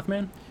graded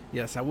Mothman?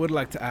 Yes, I would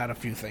like to add a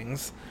few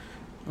things.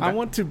 Okay. I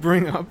want to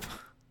bring up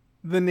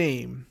the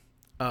name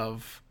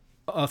of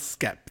a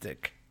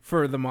skeptic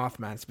for the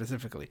Mothman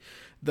specifically.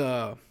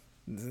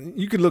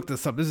 You could look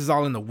this up. This is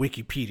all in the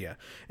Wikipedia.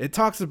 It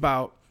talks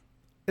about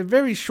a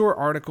very short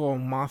article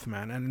on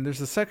Mothman, and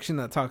there's a section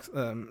that talks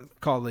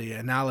called the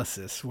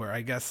analysis, where I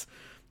guess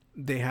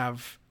they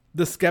have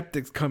the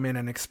skeptics come in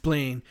and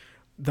explain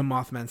the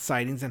Mothman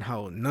sightings and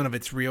how none of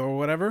it's real or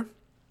whatever.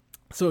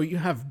 So you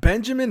have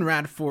Benjamin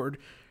Radford,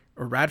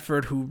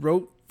 who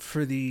wrote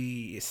for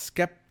the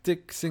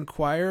Skeptics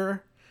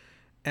Inquirer,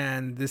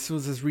 and this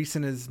was as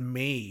recent as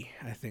May,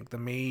 I think, the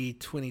May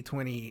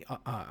 2020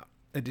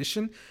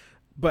 edition,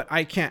 but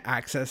I can't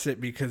access it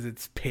because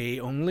it's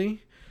pay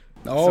only.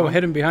 Oh,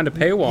 hidden behind a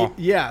paywall.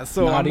 Yeah,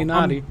 so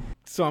naughty.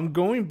 I'm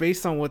going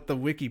based on what the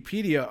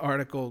Wikipedia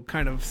article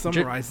kind of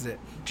summarizes it.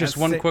 Just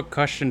one quick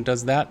question: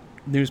 does that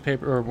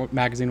newspaper or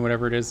magazine,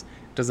 whatever it is,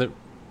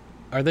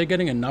 are they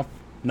getting enough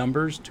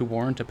numbers to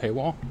warrant a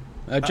paywall?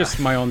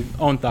 Just my own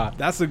thought.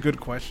 That's a good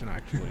question,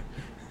 actually.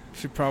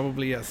 Should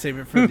probably save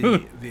it for the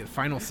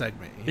final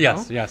segment.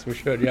 Yes, we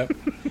should. Yep.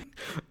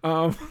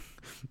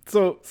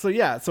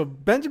 So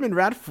Benjamin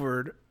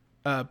Radford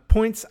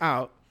points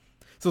out.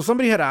 So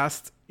somebody had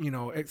asked,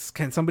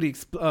 can somebody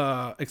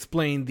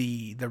explain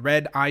the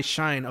red eye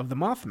shine of the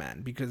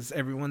Mothman? Because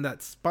everyone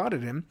that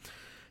spotted him,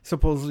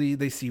 supposedly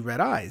they see red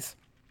eyes.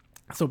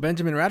 So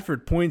Benjamin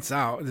Radford points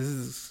out, this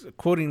is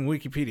quoting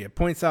Wikipedia,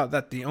 points out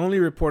that the only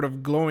report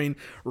of glowing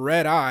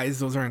red eyes,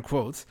 those are in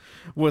quotes,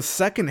 was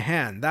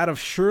secondhand, that of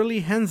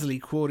Shirley Hensley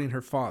quoting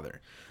her father.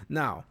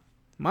 Now,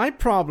 my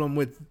problem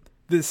with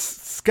this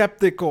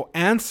skeptical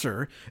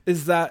answer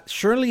is that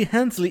Shirley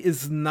Hensley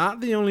is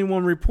not the only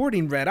one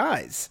reporting red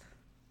eyes.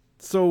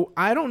 So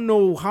I don't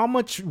know how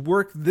much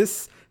work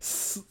this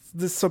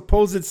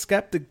supposed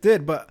skeptic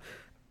did, but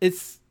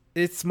it's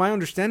it's my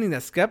understanding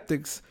that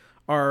skeptics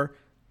are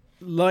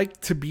like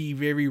to be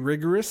very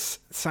rigorous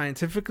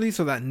scientifically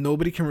so that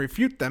nobody can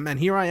refute them. And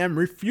here I am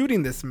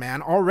refuting this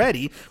man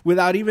already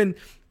without even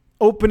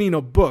opening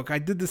a book. I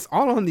did this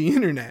all on the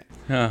internet.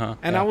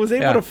 And I was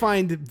able to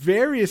find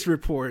various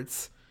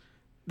reports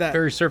that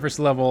very surface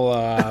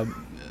level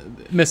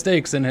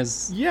mistakes in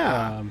his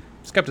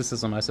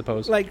skepticism, I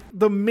suppose. Like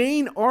the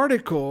main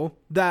article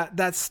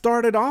that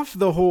started off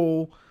the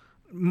whole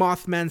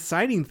Mothman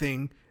sighting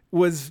thing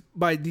was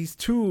by these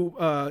two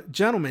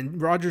gentlemen,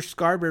 Roger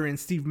Scarberry and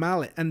Steve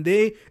Mallet. And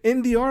they,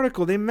 in the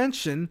article, they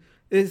mention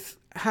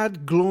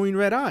had glowing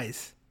red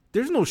eyes.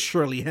 There's no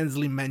Shirley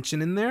Hensley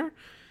mention in there.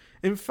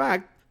 In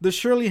fact, the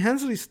Shirley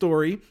Hensley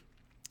story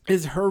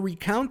is her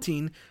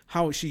recounting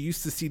how she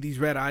used to see these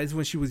red eyes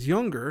when she was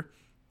younger,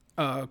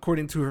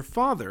 according to her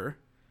father,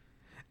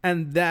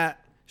 and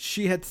that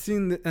she had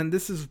seen, and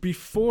this is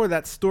before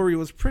that story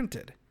was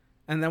printed.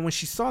 And then when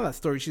she saw that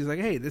story, she's like,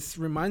 hey, this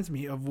reminds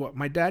me of what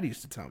my dad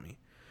used to tell me.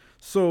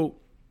 So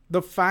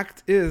the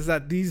fact is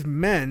that these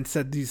men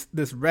said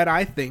this red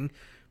eye thing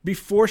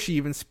before she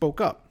even spoke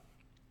up.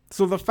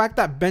 So the fact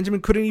that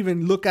Benjamin couldn't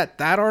even look at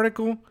that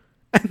article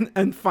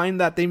and find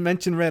that they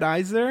mentioned red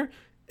eyes there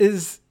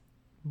is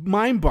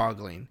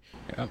mind-boggling.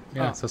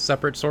 Yeah. So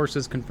separate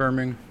sources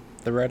confirming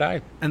the red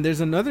eye. And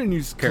there's another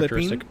news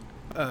clipping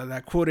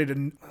that quoted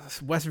a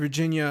West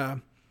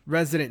Virginia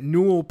resident,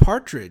 Newell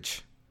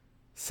Partridge,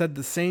 said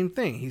the same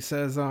thing. He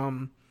says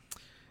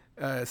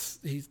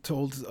he's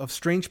told of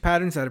strange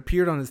patterns that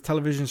appeared on his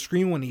television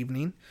screen one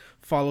evening,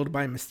 followed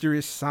by a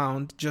mysterious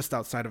sound just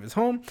outside of his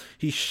home.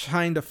 He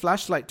shined a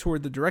flashlight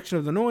toward the direction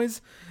of the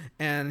noise,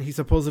 and he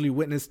supposedly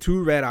witnessed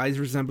two red eyes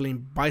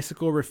resembling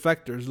bicycle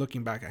reflectors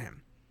looking back at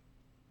him.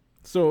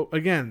 So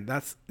again,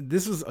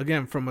 this was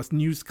again from a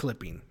news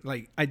clipping.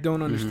 Like, I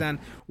don't understand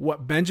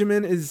what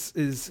Benjamin is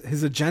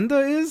his agenda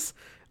is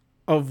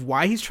of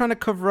why he's trying to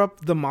cover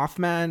up the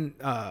Mothman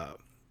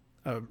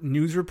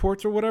news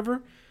reports or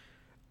whatever.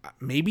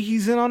 Maybe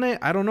he's in on it.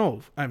 I don't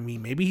know. I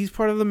mean, maybe he's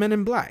part of the Men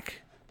in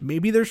Black.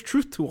 Maybe there's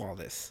truth to all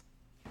this.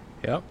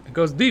 Yep, it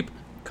goes deep,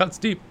 cuts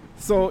deep.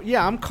 So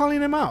yeah, I'm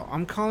calling him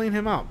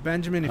out.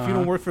 Benjamin, if you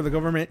don't work for the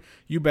government,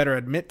 you better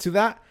admit to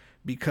that,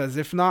 because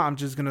if not, I'm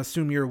just gonna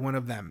assume you're one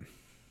of them.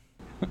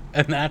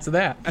 And that's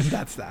that.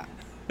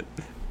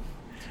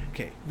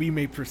 Okay, we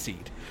may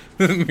proceed.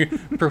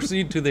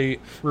 Proceed to the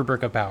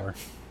rubric of power.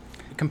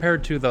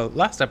 Compared to the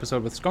last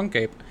episode with Skunk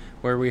Ape,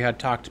 where we had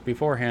talked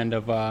beforehand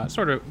of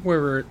sort of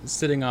where we're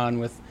sitting on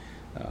with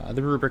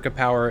the rubric of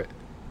power,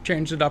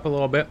 changed it up a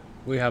little bit.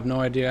 We have no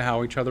idea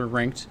how each other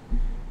ranked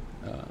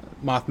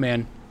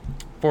Mothman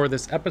for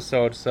this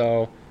episode,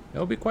 so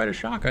it'll be quite a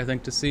shock, I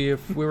think, to see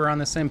if we were on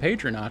the same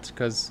page or not,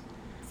 because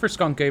for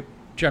Skunk Ape,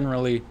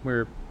 generally,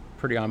 we're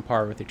pretty on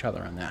par with each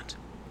other on that.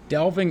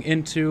 Delving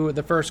into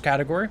the first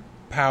category,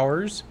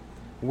 powers,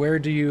 where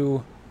do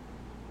you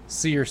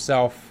see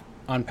yourself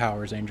on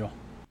powers, Angel?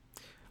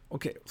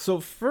 Okay, so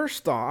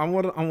first off, I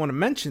want to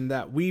mention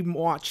that we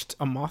watched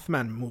a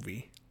Mothman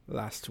movie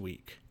last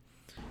week.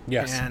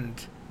 Yes.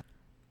 And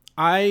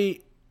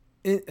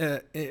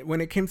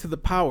when it came to the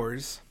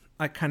powers,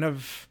 I kind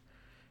of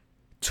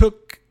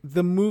took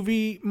the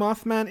movie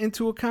Mothman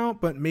into account,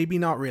 but maybe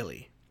not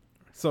really.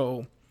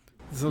 So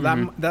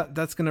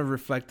that's going to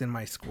reflect in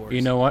my scores.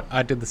 You know what?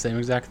 I did the same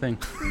exact thing.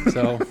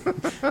 So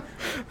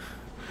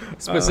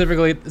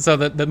specifically, so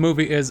the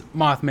movie is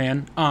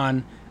Mothman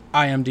on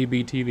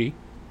IMDb TV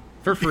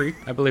for free.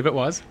 I believe it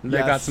was. They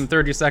got some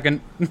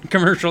 30-second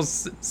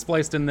commercials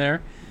spliced in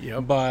there.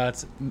 Yep.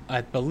 But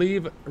I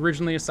believe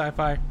originally a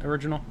Sci-Fi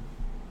original,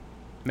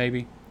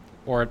 maybe,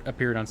 or it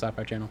appeared on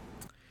Sci-Fi Channel.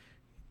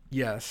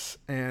 Yes,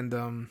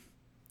 and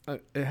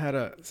it had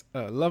a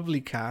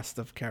lovely cast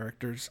of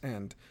characters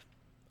and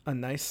a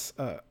nice,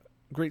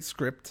 great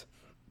script.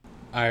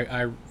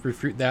 I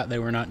refute that. They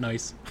were not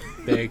nice.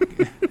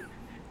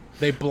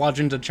 They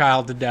bludgeoned a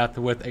child to death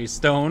with a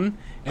stone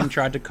and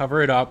tried to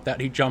cover it up that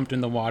he jumped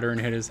in the water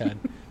and hit his head.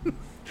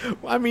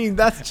 I mean,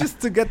 that's just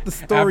to get the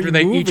story After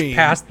they moving. each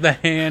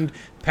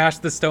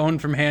passed the stone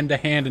from hand to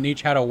hand, and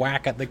each had a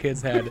whack at the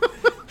kid's head.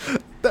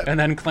 And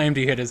then claimed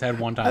he hit his head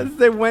one time. As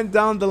they went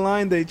down the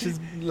line, they just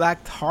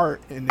lacked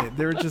heart in it.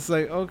 They were just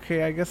like,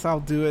 okay, I guess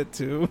I'll do it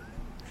too.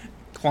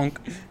 Clunk.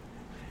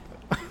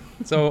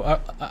 So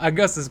I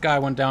guess this guy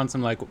went down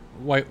some like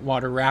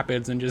whitewater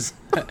rapids and just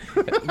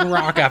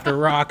rock after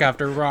rock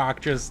after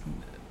rock, just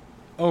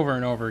over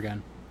and over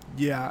again.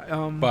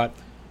 Yeah. But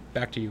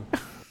back to you.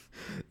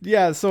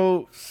 Yeah.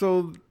 So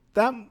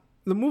that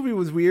the movie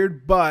was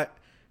weird, but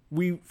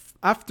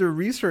after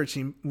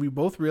researching, we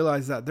both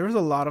realized that there was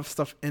a lot of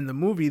stuff in the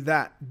movie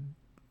that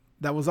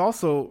was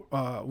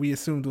also we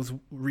assumed was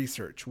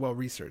well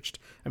researched.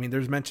 I mean,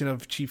 there's mention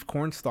of Chief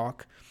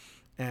Cornstalk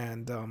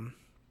and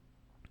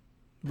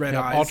Red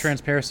Eyes. All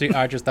transparency,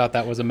 I just thought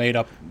that was a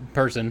made-up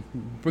person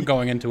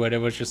going into it. It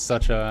was just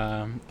such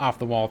a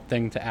off-the-wall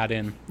thing to add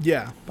in.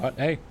 Yeah. But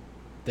hey,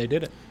 they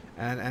did it.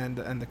 And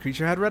the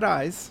creature had red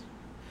eyes.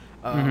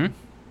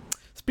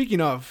 Speaking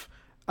of,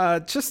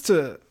 just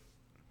to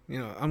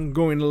I'm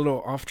going a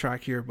little off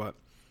track here, but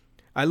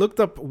I looked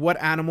up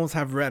what animals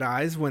have red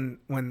eyes when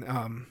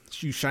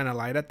you shine a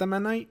light at them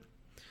at night,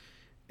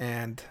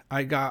 and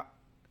I got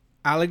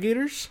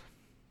alligators,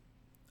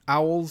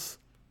 owls,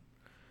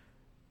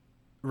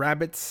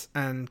 rabbits,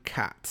 and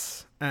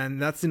cats,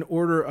 and that's in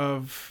order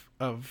of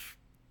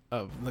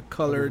the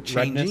color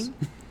changing.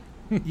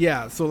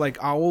 Yeah, so like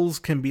owls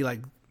can be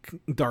like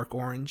dark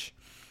orange,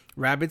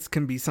 rabbits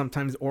can be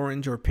sometimes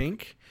orange or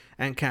pink,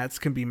 and cats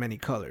can be many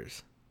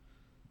colors.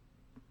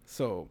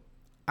 So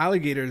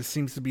alligators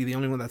seems to be the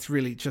only one that's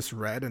really just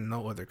red and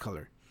no other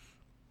color.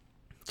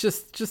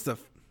 Just a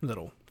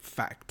little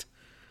fact.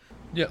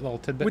 Yeah, little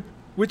tidbit.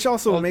 Which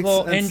also makes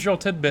little sense angel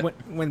tidbit.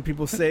 When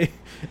people say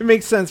it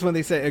makes sense when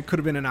they say it could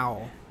have been an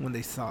owl when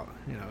they saw,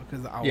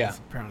 because the owls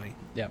apparently.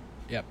 Yep.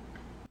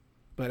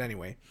 But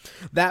anyway,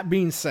 that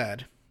being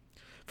said,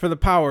 for the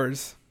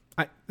powers,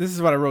 this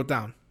is what I wrote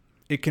down.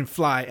 It can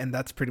fly, and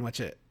that's pretty much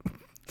it.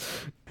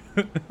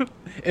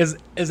 Is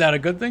that a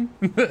good thing?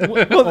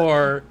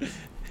 Or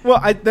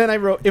I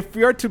wrote, if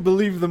we are to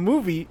believe the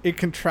movie, it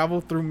can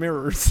travel through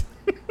mirrors.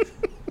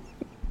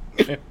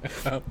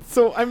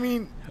 So I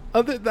mean,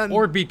 other than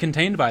or be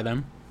contained by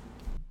them,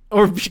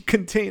 or be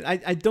contained.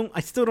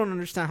 I still don't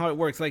understand how it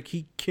works. Like,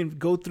 he can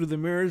go through the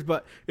mirrors,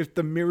 but if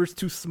the mirror's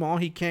too small,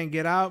 he can't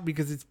get out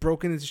because it's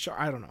broken.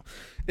 I don't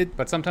know.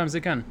 But sometimes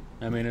it can.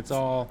 I mean, it's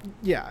all.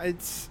 Yeah,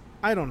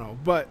 I don't know,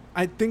 but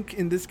I think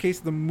in this case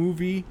the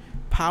movie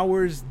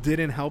powers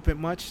didn't help it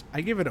much.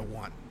 I give it a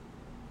 1.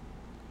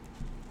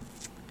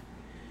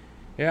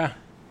 Yeah,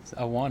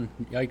 a 1.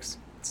 Yikes.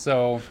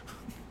 So,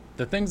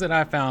 the things that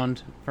I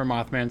found for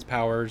Mothman's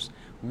powers,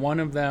 one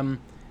of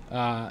them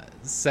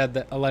said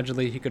that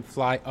allegedly he could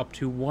fly up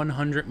to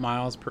 100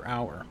 miles per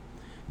hour.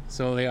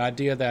 So the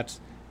idea that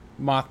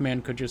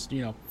Mothman could just,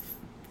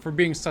 for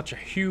being such a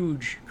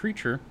huge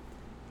creature,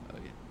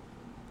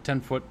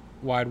 10-foot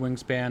wide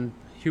wingspan,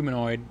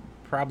 humanoid,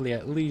 probably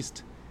at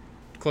least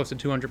close to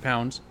 200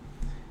 pounds,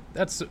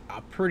 that's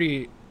a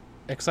pretty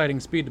exciting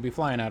speed to be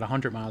flying at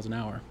 100 miles an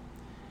hour.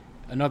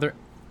 Another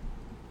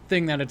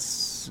thing that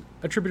it's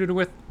attributed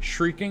with,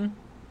 shrieking.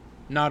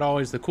 Not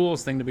always the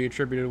coolest thing to be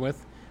attributed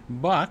with,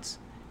 but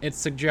it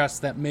suggests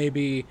that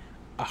maybe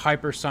a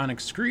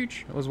hypersonic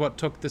screech was what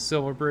took the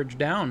Silver Bridge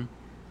down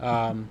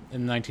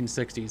in the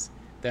 1960s.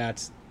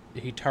 That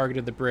he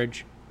targeted the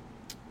bridge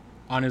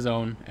on his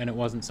own, and it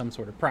wasn't some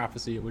sort of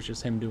prophecy. It was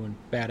just him doing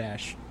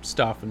badass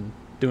stuff and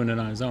doing it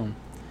on his own.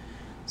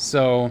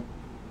 So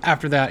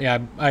after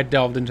that, I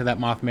delved into that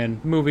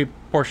Mothman movie,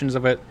 portions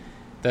of it,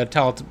 the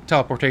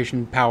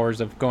teleportation powers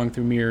of going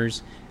through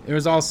mirrors. There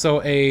was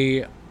also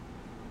a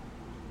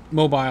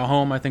mobile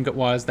home, I think it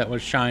was, that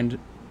was shined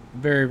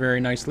very,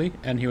 very nicely,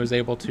 and he was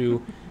able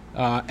to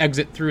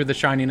exit through the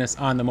shininess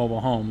on the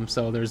mobile home.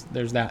 So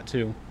there's that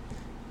too.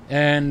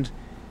 And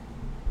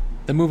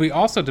the movie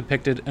also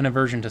depicted an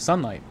aversion to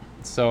sunlight,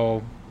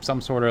 so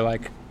some sort of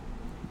like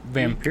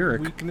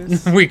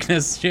vampiric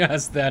weakness,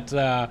 yes,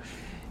 that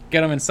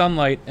get him in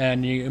sunlight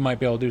and you might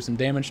be able to do some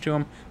damage to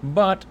him.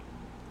 But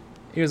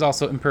he was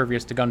also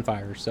impervious to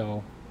gunfire,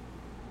 so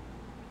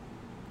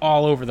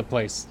all over the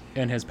place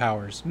in his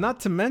powers. Not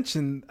to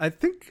mention, I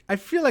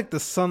feel like the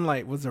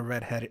sunlight was a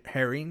red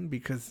herring,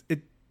 because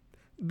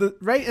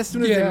right as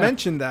soon as they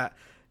mentioned that,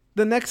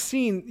 the next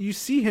scene you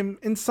see him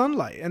in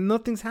sunlight and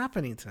nothing's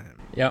happening to him.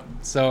 Yep.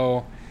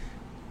 So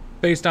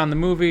based on the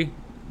movie,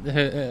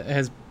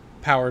 his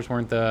powers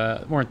weren't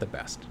the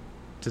best,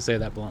 to say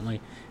that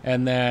bluntly.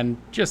 And then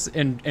just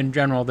in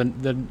general, the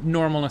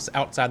normalness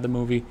outside the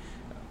movie,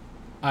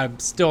 I'm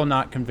still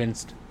not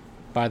convinced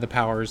by the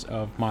powers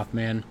of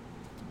Mothman.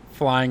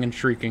 Flying and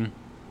shrieking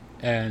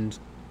and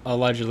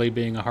allegedly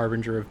being a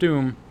harbinger of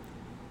doom,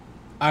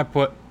 I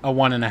put a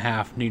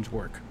 1.5 needs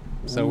work.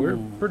 So we're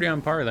pretty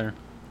on par there.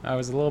 I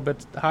was a little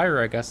bit higher,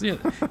 I guess. Yeah,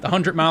 the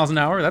 100 miles an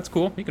hour, that's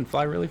cool. You can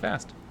fly really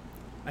fast.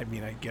 I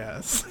mean, I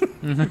guess.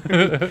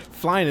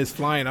 Flying is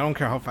flying. I don't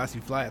care how fast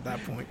you fly at that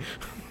point.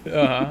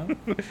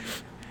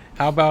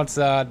 How about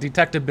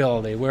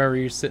detectability? Where are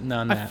you sitting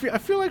on that? I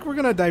feel like we're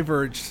going to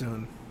diverge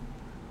soon.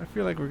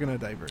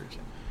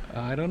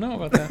 I don't know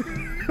about that.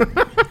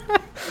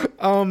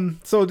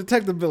 So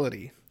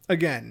detectability.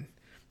 Again,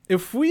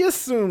 if we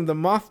assume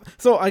the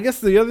so I guess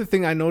the other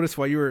thing I noticed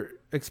while you were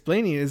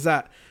explaining is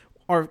that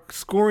our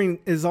scoring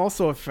is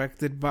also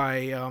affected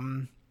by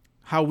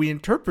how we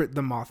interpret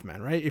the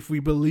Mothman, right? If we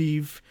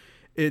believe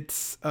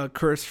it's a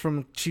curse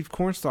from Chief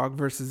Cornstalk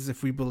versus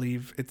if we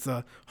believe it's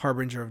a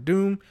harbinger of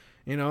doom,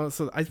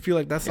 so I feel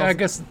like that's I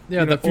guess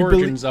the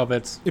origins of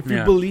it. If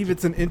you believe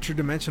it's an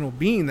interdimensional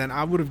being, then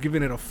I would have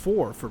given it a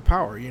 4 for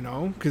power,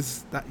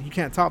 because you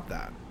can't top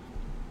that.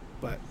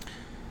 But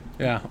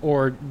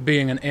or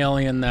being an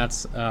alien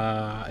that's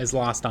is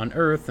lost on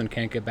Earth and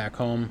can't get back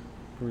home.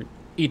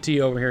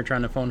 E.T. over here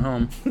trying to phone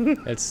home.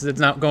 It's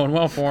not going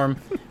well for him.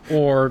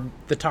 Or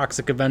the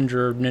Toxic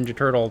Avenger Ninja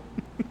Turtle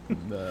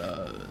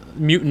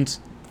mutant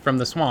from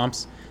the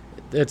swamps.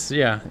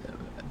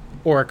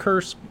 Or a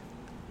curse,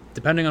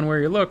 depending on where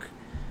you look.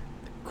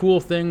 cool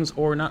things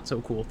or not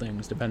so cool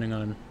things, depending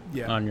on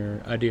Yeah. on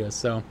your ideas.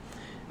 So,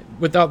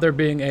 without there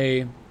being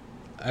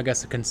I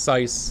guess, a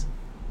concise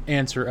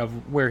answer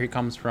of where he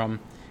comes from,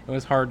 it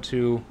was hard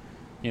to,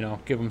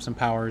 give him some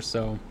powers.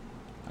 So,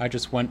 I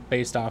just went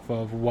based off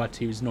of what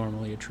he's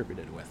normally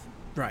attributed with.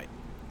 Right.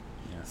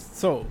 Yes.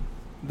 So,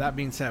 that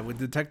being said, with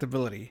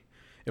detectability,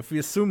 if we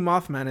assume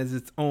Mothman is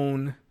its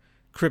own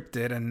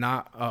cryptid and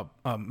not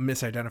a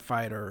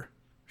misidentified or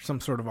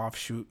some sort of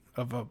offshoot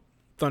of a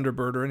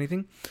Thunderbird or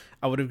anything,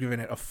 I would have given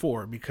it a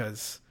 4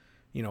 because,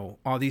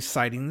 all these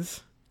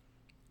sightings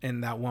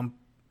in that one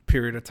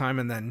period of time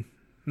and then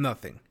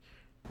nothing.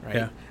 Right.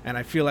 Yeah. And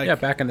I feel like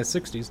back in the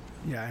 60s.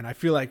 Yeah, and I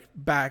feel like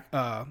back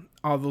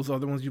all those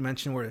other ones you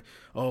mentioned where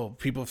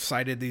people have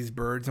sighted these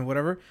birds and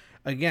whatever.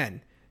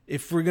 Again,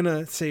 if we're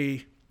gonna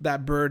say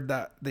that bird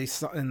that they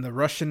saw in the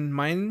Russian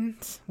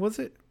mines, was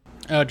it?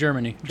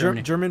 Germany.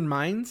 German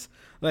mines.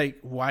 Like,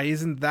 why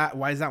is that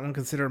one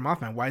considered a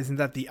Mothman? Why isn't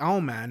that the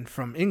Owlman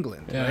from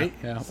England? Yeah, right?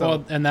 Yeah. So,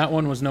 Well, and that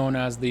one was known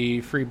as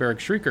the Freeburg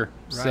Shrieker.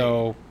 Right.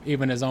 So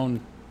even his own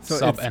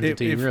sub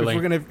entity, really.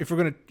 If we're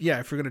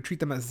gonna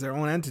treat them as their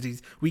own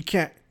entities, we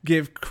can't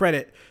give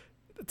credit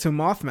to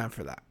Mothman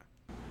for that.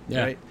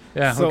 Yeah. Right?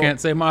 Yeah. So- We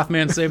can't say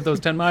Mothman saved those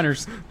 10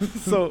 miners.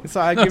 So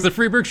I That was give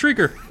the Freeburg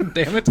Shrieker.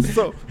 Damn it.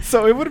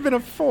 so it would have been a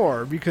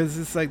 4 because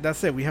it's like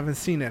that's it. We haven't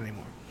seen it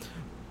anymore.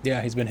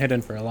 Yeah, he's been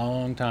hidden for a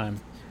long time.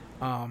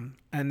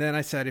 And then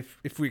I said,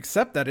 if we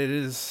accept that it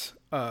is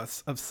a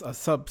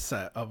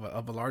subset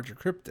of a larger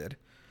cryptid,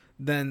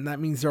 then that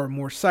means there are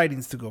more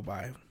sightings to go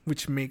by,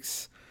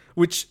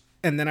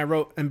 and then I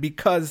wrote, and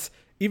because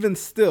even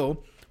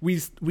still,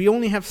 we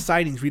only have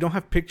sightings, we don't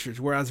have pictures,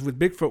 whereas with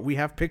Bigfoot, we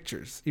have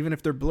pictures, even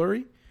if they're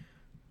blurry.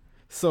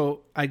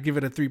 So I'd give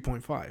it a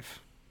 3.5.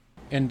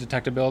 In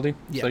detectability.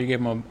 Yeah. So you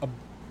gave him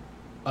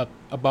a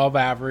above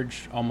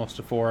average, almost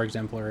a 4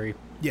 exemplary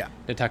Yeah.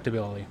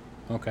 detectability.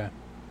 Okay.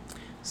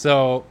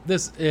 So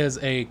this is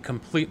a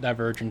complete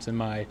divergence in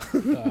my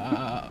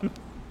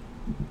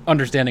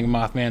understanding of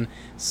Mothman.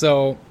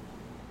 So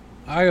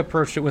I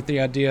approached it with the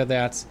idea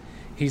that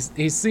he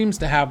seems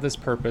to have this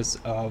purpose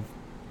of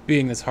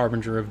being this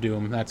harbinger of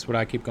doom. That's what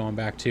I keep going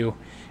back to.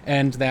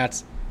 And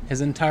that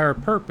his entire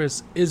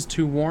purpose is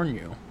to warn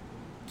you.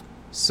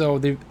 So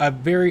the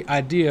very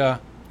idea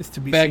Is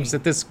to be begs seen.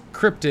 that this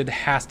cryptid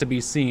has to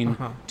be seen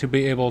Uh-huh. to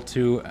be able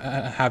to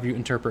have you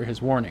interpret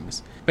his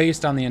warnings.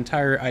 Based on the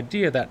entire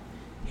idea that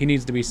he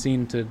needs to be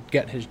seen to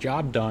get his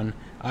job done,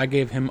 I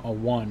gave him a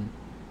 1.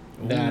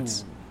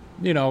 That's,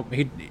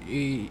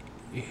 he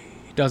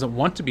doesn't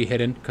want to be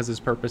hidden because his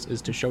purpose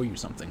is to show you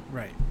something.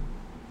 Right.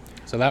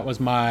 So that was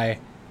my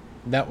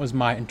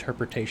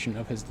interpretation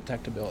of his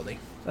detectability.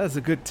 That's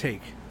a good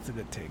take. It's a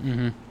good take.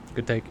 Mm-hmm.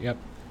 Good take. Yep.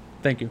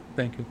 Thank you.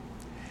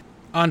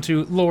 On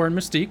to lore and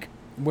mystique.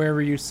 Where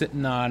were you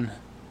sitting on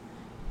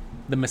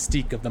the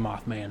mystique of the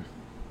Mothman?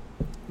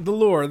 The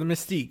lore, the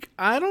mystique.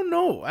 I don't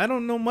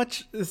know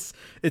much. It's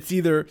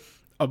either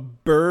a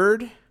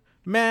bird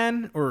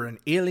man or an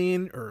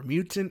alien or a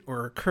mutant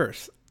or a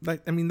curse.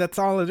 That's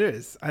all it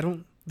is.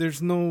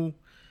 There's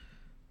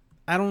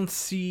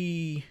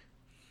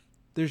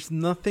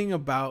nothing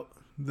about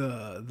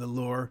the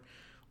lore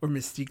or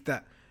mystique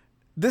that.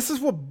 This is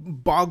what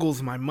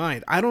boggles my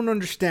mind. I don't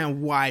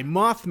understand why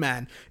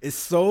Mothman is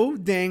so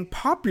dang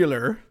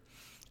popular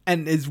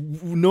and is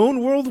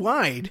known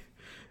worldwide,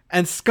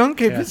 and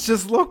Skunk Ape is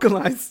just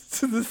localized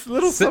to this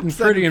little Sitting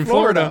subset pretty in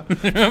Florida.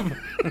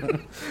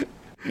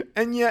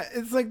 And yet,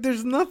 it's like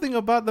there's nothing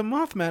about the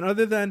Mothman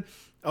other than,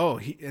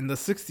 in the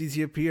 60s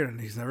he appeared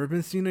and he's never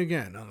been seen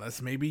again,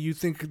 unless maybe you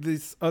think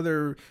this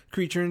other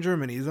creature in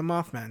Germany is a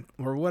Mothman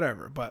or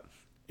whatever. But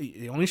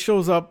he only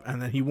shows up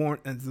and then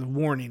it's a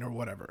warning or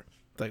whatever.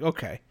 It's like,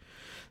 okay.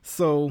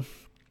 So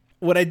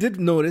what I did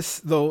notice,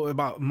 though,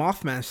 about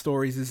Mothman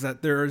stories is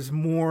that there's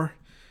more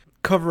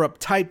cover-up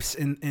types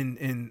in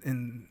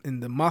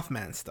the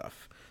Mothman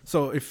stuff.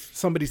 So if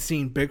somebody's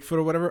seen Bigfoot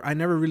or whatever, I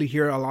never really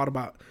hear a lot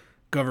about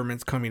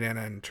governments coming in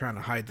and trying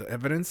to hide the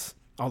evidence,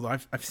 although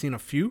I've seen a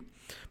few.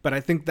 But I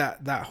think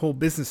that whole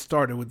business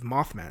started with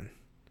Mothman.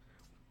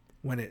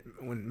 When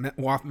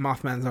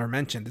Mothmans are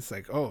mentioned, it's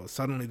like,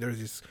 suddenly there's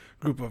this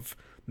group of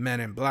men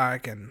in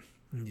black and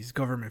these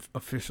government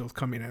officials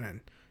coming in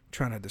and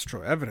trying to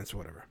destroy evidence or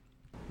whatever.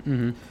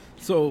 Mm-hmm.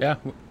 So Yeah.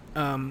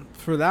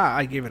 For that,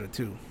 I gave it a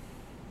 2.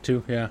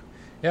 2, yeah.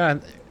 Yeah,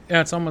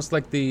 it's almost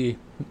like the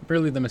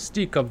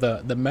mystique of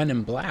the Men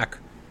in Black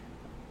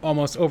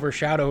almost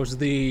overshadows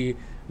the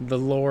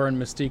lore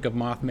and mystique of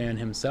Mothman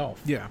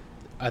himself. Yeah.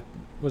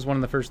 Was one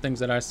of the first things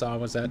that I saw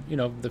was that,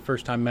 the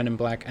first time Men in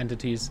Black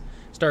entities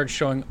started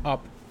showing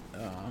up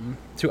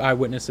to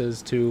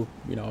eyewitnesses to,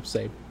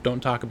 say,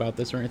 don't talk about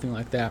this or anything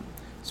like that.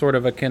 Sort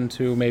of akin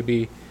to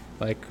maybe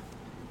like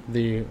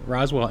the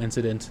Roswell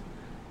incident.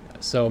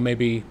 So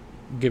maybe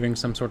giving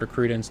some sort of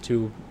credence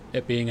to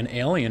it being an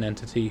alien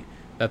entity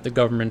that the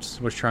government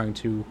was trying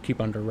to keep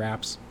under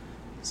wraps.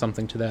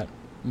 Something to that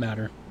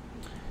matter.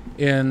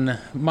 In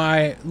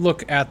my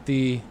look at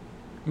the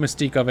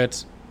mystique of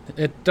it,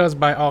 It does,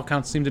 by all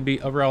accounts, seem to be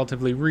a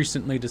relatively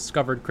recently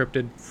discovered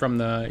cryptid from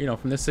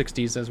from the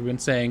 60s, as we've been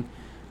saying.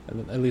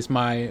 At least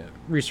my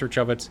research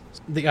of it.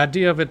 The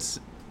idea of it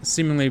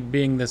seemingly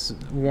being this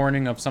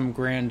warning of some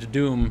grand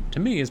doom to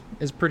me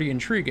is pretty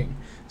intriguing.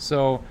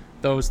 So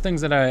those things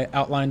that I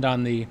outlined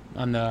on the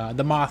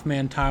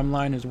Mothman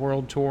timeline, his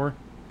world tour,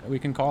 we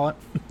can call it.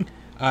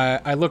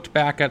 I looked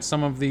back at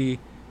some of the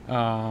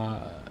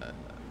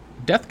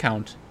death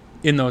count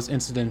in those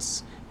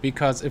incidents,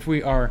 because if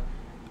we are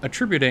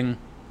attributing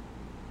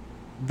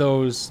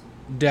those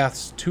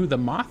deaths to the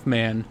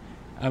Mothman,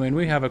 I mean,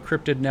 we have a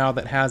cryptid now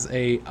that has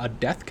a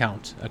death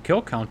count, a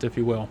kill count, if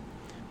you will.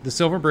 The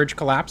Silver Bridge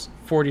collapse,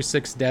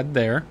 46 dead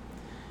there.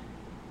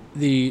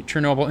 The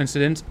Chernobyl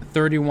incident,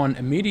 31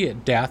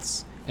 immediate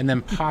deaths, and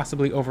then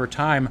possibly over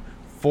time,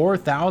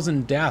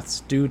 4,000 deaths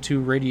due to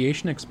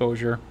radiation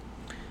exposure.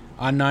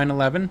 On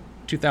 9/11,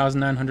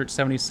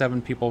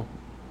 2,977 people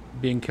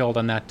being killed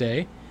on that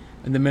day.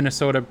 And the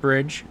Minnesota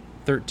Bridge,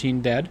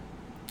 13 dead.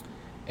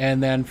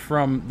 And then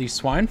from the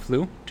swine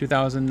flu,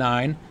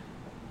 2009,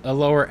 a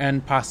lower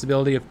end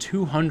possibility of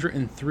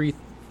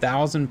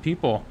 203,000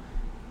 people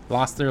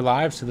lost their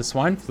lives to the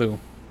swine flu.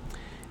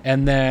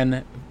 And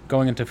then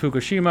going into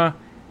Fukushima,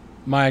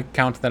 my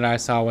count that I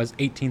saw was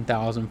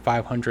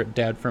 18,500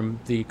 dead from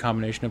the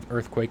combination of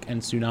earthquake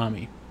and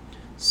tsunami.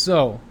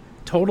 So,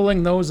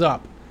 totaling those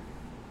up,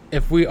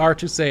 if we are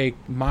to say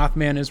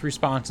Mothman is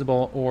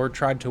responsible or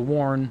tried to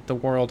warn the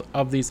world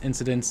of these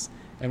incidents,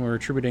 and we're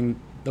attributing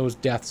those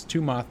deaths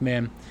to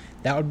Mothman,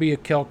 that would be a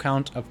kill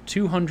count of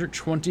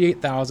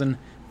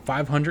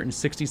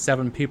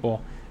 228,567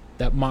 people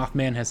that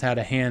Mothman has had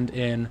a hand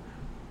in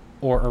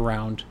or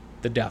around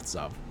the deaths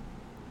of.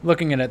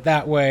 Looking at it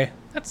that way,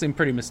 that seemed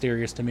pretty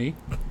mysterious to me.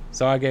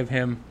 So I gave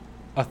him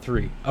a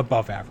 3,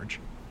 above average.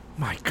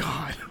 My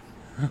God.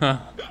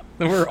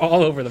 We're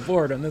all over the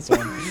board on this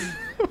one.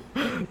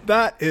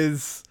 That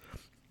is,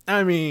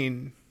 I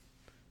mean,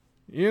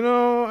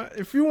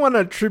 if you want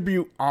to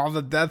attribute all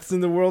the deaths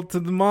in the world to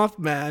the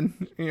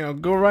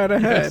Mothman, go right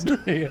ahead.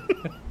 Yes.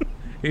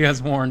 He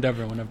has warned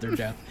everyone of their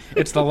death.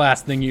 It's the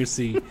last thing you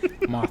see,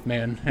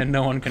 Mothman, and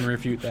no one can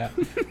refute that.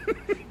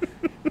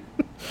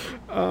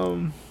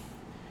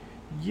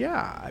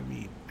 Yeah, I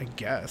mean, I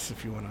guess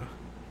if you want to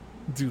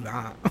do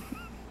that.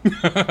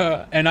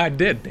 And I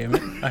did, damn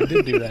it. I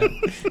did do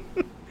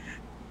that.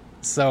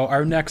 So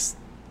our next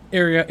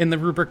area in the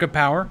rubric of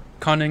power,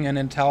 cunning and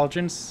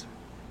intelligence.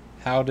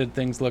 How did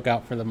things look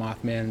out for the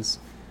Mothman's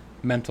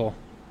mental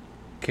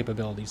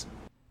capabilities?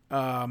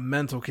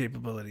 Mental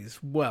capabilities.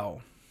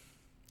 Well,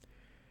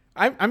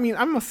 I mean,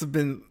 I must have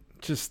been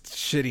just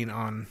shitting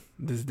on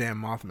this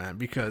damn Mothman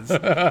because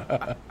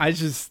I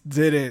just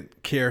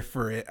didn't care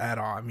for it at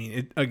all. I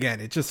mean,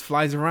 it just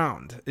flies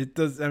around. It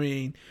does. I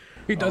mean,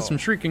 he does some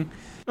shrieking.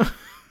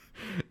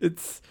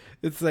 It's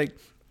like,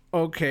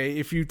 okay,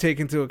 if you take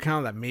into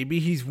account that maybe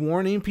he's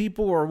warning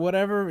people or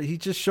whatever, he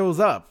just shows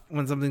up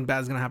when something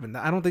bad is going to happen.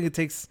 I don't think it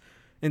takes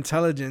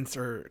intelligence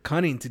or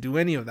cunning to do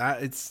any of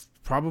that. It's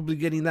probably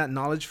getting that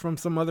knowledge from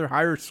some other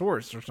higher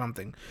source or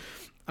something.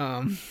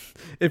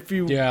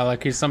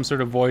 Like he's some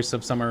sort of voice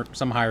of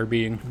some higher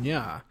being.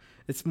 Yeah,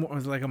 it's more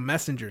like a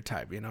messenger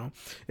type.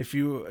 If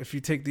you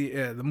take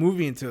the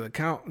movie into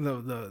account,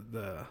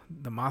 the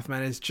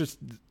Mothman is just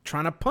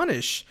trying to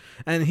punish,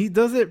 and he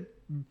does it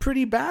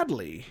pretty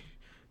badly.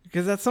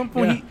 Because at some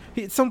point,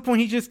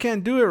 he just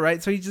can't do it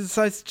right, so he just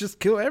decides to just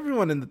kill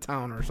everyone in the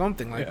town or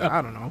something like that.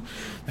 I don't know.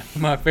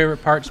 My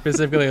favorite part,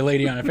 specifically a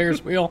lady on a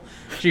Ferris wheel,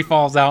 she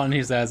falls out and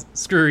he says,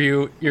 "Screw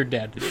you, you're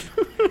dead."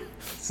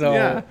 So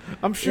yeah,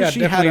 I'm sure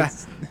she had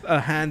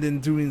a hand in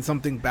doing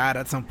something bad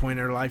at some point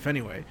in her life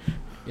anyway.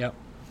 Yep.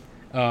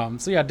 So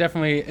yeah,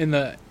 definitely in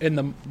the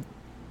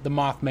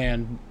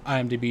Mothman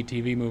IMDb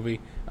TV movie,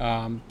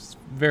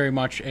 very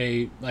much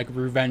a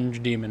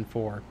revenge demon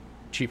for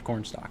Chief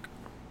Cornstalk.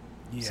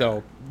 Yeah.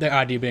 So the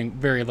idea being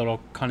very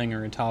little cunning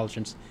or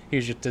intelligence.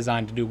 He's just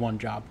designed to do one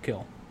job,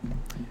 kill.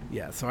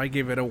 Yeah, so I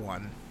gave it a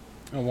 1.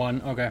 A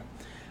 1, okay.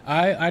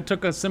 I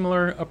took a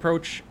similar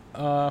approach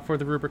for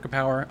the rubric of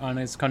power on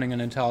his cunning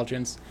and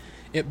intelligence.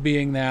 It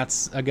being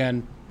that,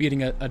 again,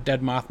 beating a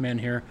dead Mothman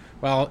here,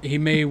 while he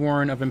may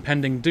warn of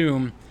impending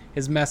doom,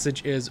 his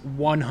message is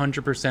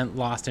 100%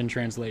 lost in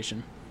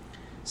translation.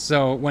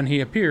 So when he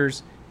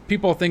appears,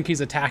 people think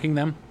he's attacking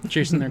them,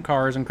 chasing their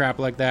cars and crap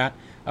like that.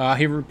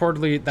 He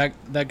reportedly,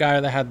 that guy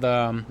that had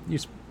you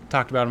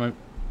talked about him,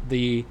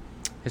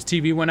 his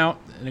TV went out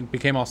and it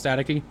became all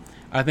staticky.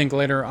 I think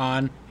later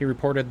on he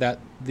reported that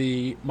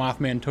the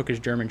Mothman took his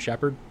German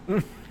Shepherd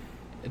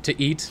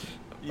to eat,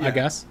 I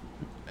guess.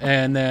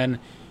 And then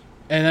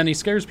he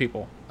scares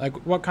people.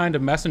 Like, what kind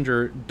of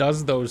messenger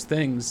does those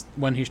things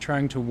when he's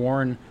trying to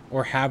warn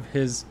or have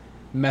his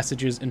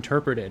messages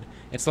interpreted?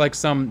 It's like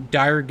some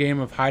dire game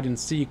of hide and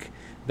seek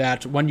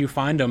that when you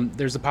find him,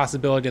 there's a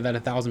possibility that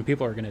 1,000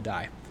 people are going to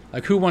die.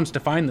 Like, who wants to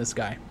find this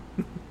guy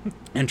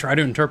and try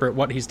to interpret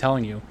what he's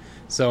telling you?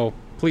 So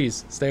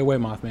please stay away,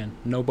 Mothman.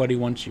 Nobody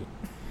wants you.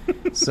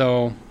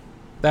 So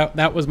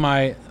that was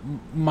my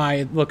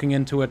looking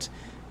into it.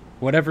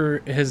 Whatever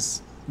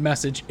his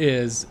message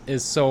is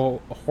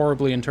so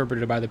horribly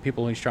interpreted by the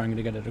people he's trying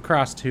to get it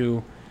across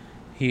to.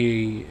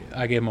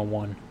 I gave him a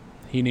 1.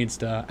 He needs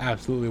to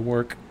absolutely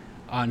work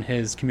on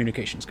his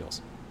communication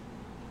skills.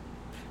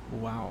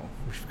 Wow,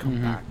 we've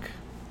come back.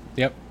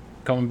 Yep,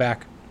 coming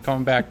back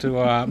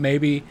to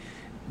maybe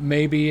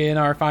in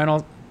our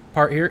final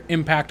part here,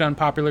 impact on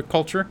popular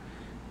culture.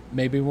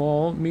 Maybe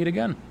we'll meet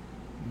again.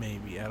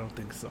 Maybe, I don't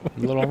think so. A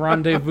little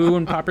rendezvous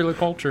in popular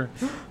culture.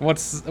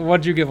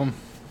 What'd you give him?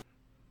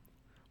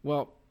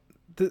 Well,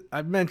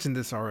 I've mentioned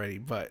this already,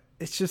 but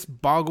it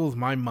just boggles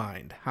my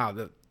mind how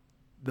the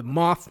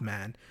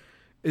Mothman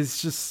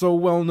is just so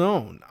well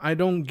known. I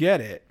don't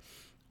get it.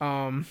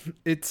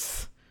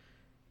 It's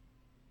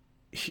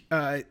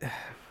I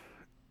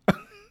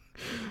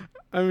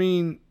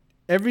mean,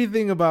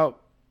 everything about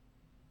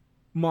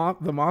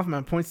the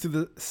Mothman points to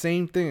the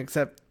same thing,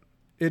 except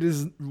it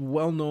is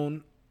well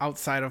known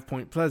outside of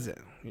Point Pleasant.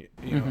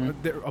 You know,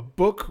 a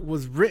book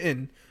was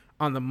written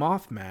on the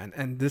Mothman,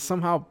 and this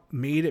somehow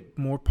made it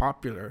more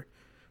popular,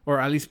 or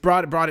at least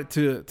brought it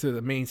to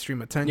the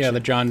mainstream attention. Yeah, the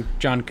John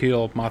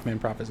Keel Mothman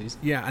Prophecies.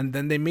 Yeah, and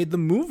then they made the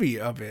movie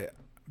of it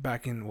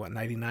back in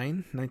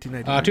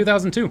 1999?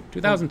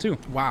 2002.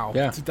 Wow,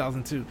 yeah,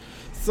 2002.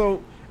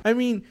 So I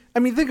mean,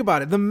 think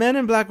about it. The Men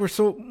in Black were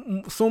so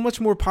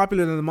much more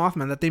popular than the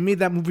Mothman that they made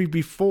that movie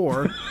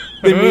before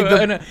they made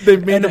the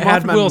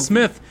had Mothman Will movie.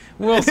 Smith.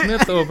 Will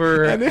Smith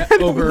over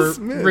Will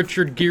Smith.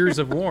 Richard Gears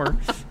of War.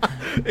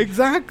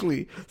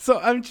 Exactly. So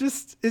it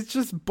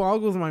just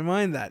boggles my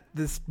mind that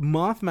this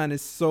Mothman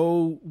is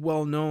so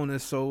well known,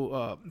 as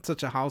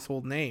such a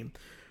household name,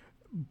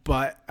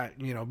 but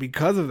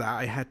because of that,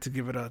 I had to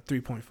give it a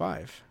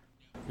 3.5.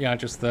 Yeah,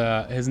 just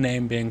his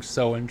name being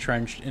so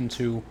entrenched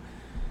into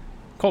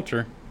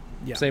culture.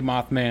 Yeah. Say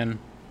Mothman,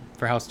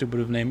 for how stupid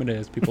of a name it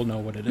is, people know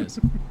what it is.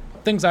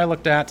 Things I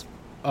looked at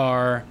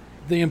are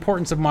the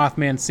importance of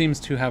Mothman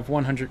seems to have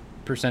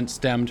 100%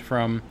 stemmed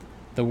from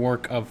the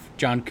work of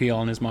John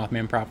Keel and his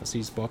Mothman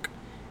Prophecies book,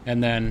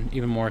 and then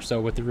even more so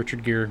with the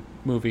Richard Gere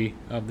movie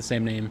of the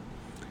same name.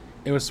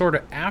 It was sort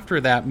of after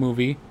that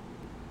movie,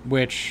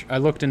 which I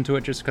looked into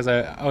it just because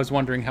I was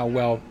wondering how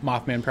well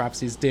Mothman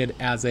Prophecies did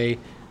as a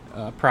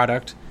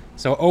product.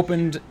 So it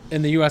opened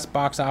in the U.S.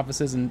 box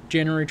offices in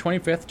January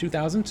 25th,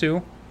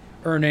 2002,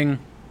 earning...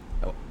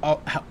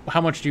 how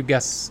much do you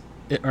guess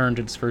it earned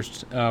its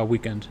first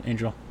weekend,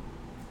 Angel?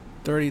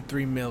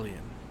 $33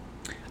 million.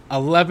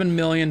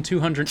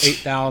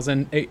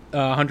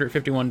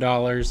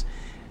 $11,208,151,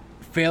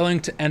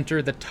 failing to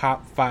enter the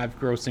top 5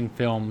 grossing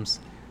films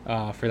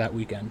for that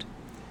weekend.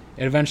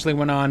 It eventually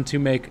went on to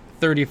make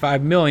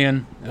 $35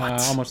 million,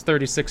 almost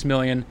 $36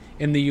 million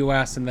in the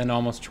U.S., and then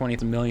almost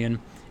 $20 million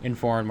in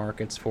foreign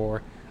markets,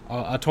 for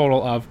a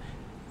total of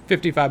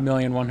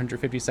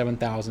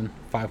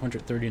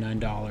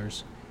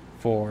 $55,157,539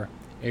 for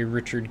a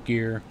Richard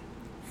Gere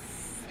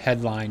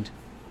headlined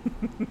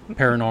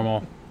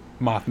paranormal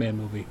Mothman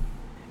movie.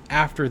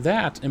 After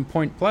that, in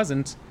Point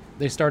Pleasant,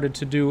 they started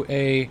to do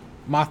a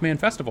Mothman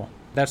festival.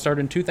 That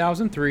started in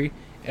 2003,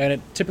 and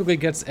it typically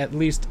gets at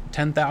least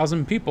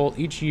 10,000 people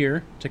each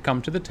year to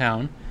come to the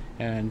town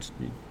and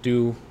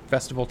do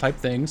festival type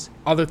things.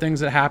 Other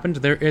things that happened,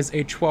 there is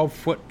a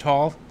 12-foot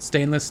tall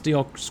stainless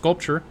steel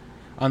sculpture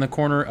on the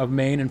corner of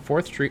Main and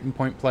 4th Street in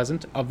Point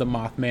Pleasant of the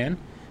Mothman.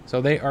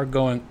 So they are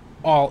going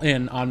all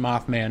in on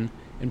Mothman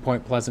in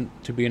Point Pleasant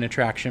to be an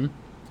attraction.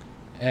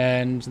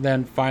 And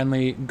then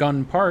finally,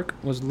 Gunn Park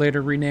was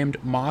later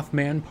renamed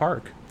Mothman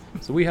Park.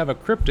 So we have a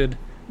cryptid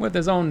with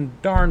his own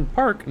darn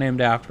park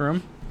named after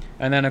him.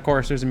 And then, of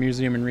course, there's a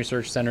museum and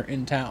research center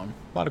in town.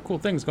 A lot of cool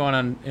things going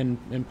on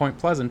in Point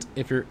Pleasant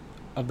if you're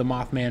of the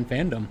Mothman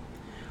fandom.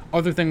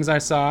 Other things I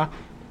saw,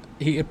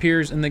 he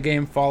appears in the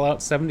game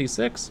Fallout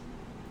 76.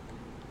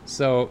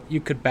 So you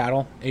could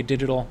battle a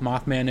digital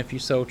Mothman if you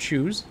so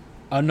choose.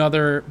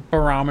 Another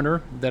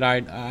barometer that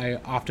I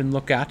often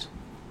look at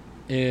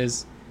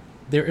is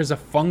there is a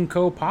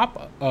Funko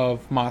Pop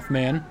of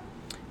Mothman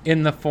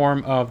in the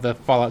form of the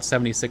Fallout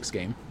 76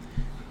 game.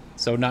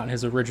 So not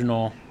his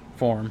original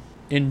form.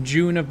 In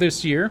June of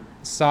this year,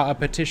 saw a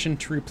petition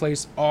to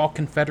replace all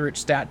Confederate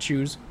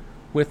statues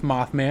with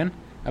Mothman.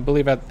 I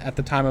believe at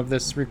the time of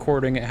this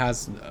recording, it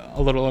has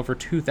a little over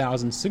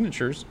 2,000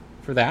 signatures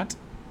for that.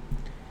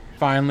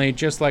 Finally,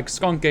 just like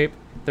Skunk Ape,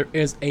 there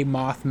is a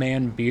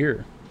Mothman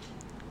beer.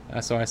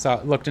 So I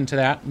looked into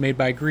that, made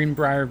by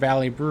Greenbrier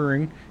Valley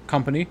Brewing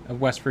Company of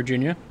West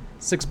Virginia.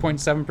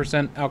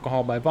 6.7%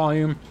 alcohol by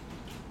volume.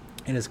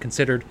 It is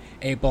considered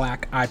a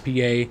black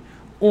IPA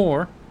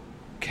or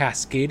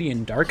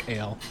Cascadian Dark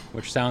Ale,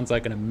 which sounds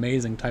like an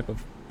amazing type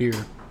of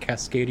beer.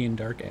 Cascadian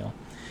Dark Ale.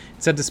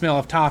 It said to smell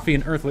of toffee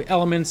and earthly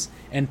elements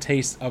and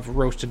taste of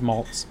roasted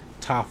malts,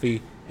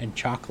 toffee, and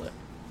chocolate.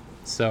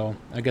 So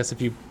I guess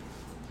if you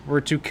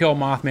were to kill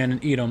Mothman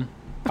and eat him,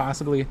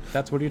 possibly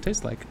that's what he would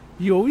taste like.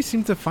 You always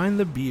seem to find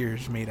the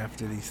beers made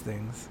after these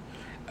things.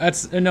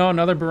 That's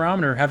another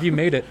barometer. Have you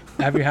made it?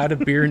 Have you had a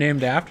beer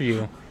named after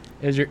you?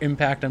 Is your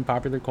impact on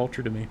popular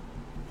culture to me?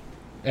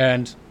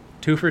 And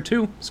 2 for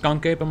 2,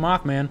 Skunk Ape and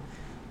Mothman.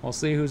 we'll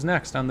see who's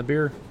next on the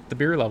beer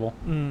level.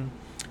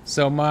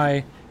 So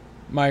my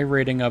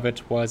rating of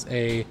it was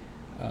I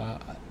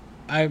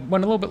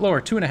went a little bit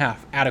lower, 2.5,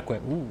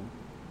 adequate. Ooh.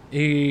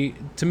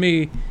 To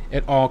me,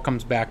 it all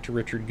comes back to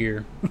Richard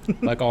Gere,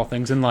 like all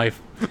things in life,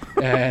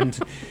 and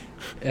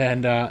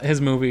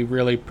his movie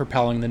really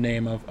propelling the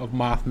name of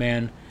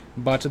Mothman.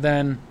 But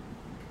then,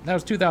 that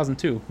was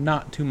 2002.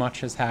 Not too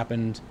much has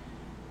happened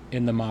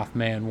in the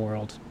Mothman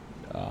world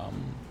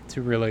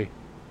to really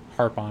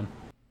harp on.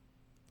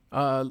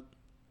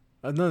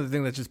 Another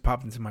thing that just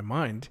popped into my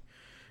mind,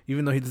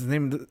 even though his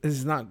name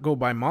does not go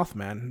by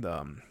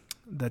Mothman,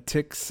 the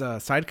Tick's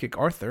sidekick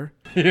Arthur.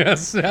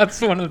 Yes, that's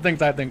one of the things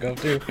I think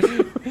of too.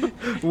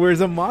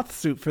 Wears a moth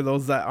suit for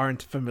those that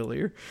aren't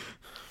familiar.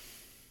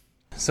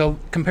 So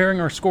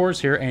comparing our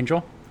scores here,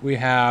 Angel, we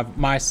have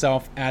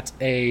myself at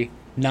a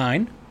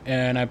 9,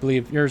 and I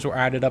believe yours were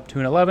added up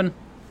to an 11.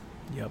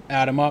 Yep.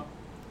 Add them up,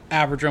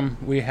 average them.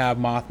 We have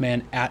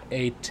Mothman at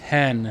a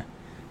 10.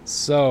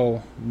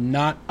 So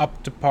not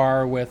up to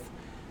par with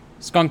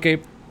Skunk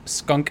Ape.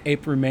 Skunk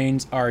Ape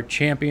remains our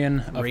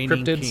champion of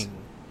cryptids. King.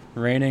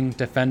 Reigning,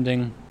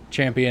 defending,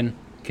 champion,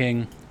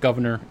 king,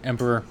 governor,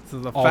 emperor,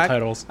 all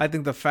titles. I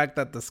think the fact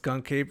that the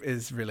Skunk Ape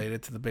is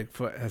related to the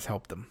Bigfoot has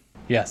helped him.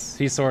 Yes,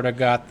 he sort of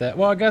got that.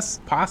 Well, I guess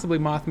possibly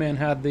Mothman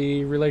had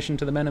the relation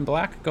to the Men in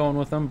Black going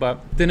with him,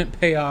 but didn't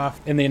pay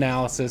off in the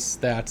analysis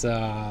that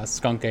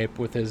Skunk Ape,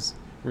 with his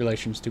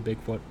relations to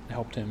Bigfoot,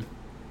 helped him.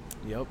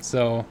 Yep.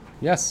 So,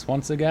 yes,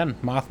 once again,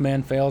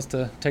 Mothman fails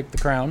to take the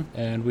crown,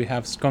 and we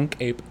have Skunk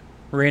Ape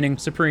reigning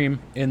supreme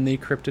in the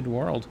cryptid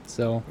world.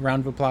 So, a round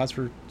of applause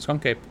for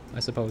Skunk Ape, I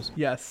suppose.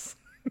 Yes.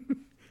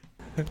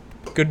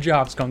 Good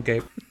job, Skunk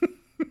Ape.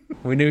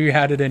 We knew you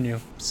had it in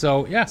you.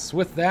 So, yes,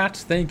 with that,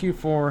 thank you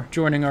for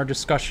joining our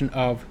discussion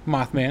of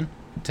Mothman,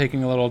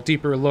 taking a little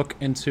deeper look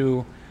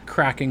into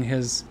cracking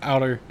his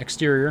outer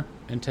exterior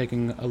and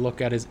taking a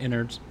look at his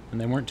innards. And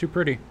they weren't too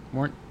pretty,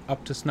 weren't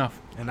up to snuff.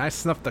 And I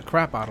snuffed the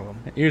crap out of them.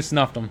 You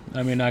snuffed them.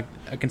 I mean, I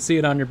can see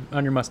it on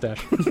your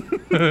mustache.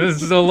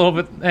 It's still a little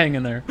bit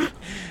hanging there.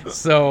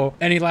 So,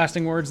 any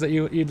lasting words that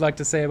you'd like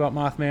to say about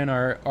Mothman,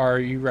 or are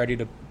you ready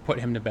to put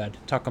him to bed?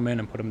 Tuck him in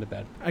and put him to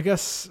bed. I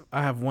guess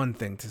I have one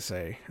thing to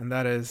say, and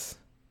that is,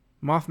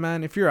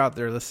 Mothman, if you're out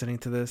there listening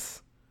to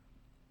this,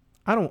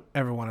 I don't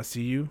ever want to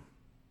see you,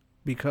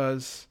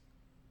 because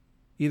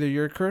either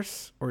you're a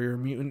curse, or you're a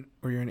mutant,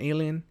 or you're an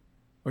alien,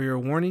 or you're a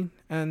warning,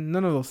 and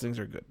none of those things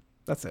are good.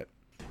 That's it.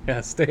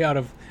 Yeah, stay out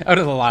of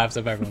the lives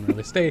of everyone,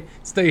 really.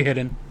 Stay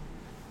hidden.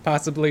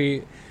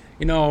 Possibly,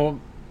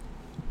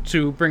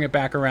 to bring it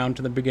back around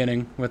to the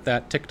beginning with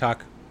that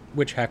TikTok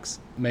witch hex,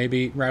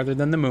 maybe rather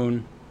than the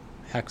moon,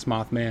 hex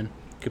Mothman.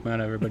 Keep him out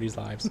of everybody's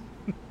lives.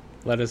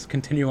 Let us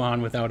continue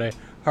on without a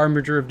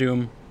harbinger of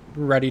doom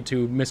ready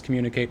to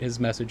miscommunicate his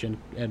message and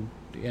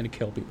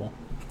kill people.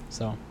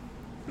 So,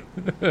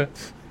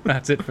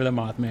 that's it for the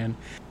Mothman.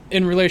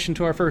 In relation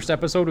to our first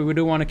episode, we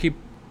do want to keep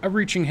a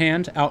reaching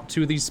hand out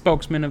to the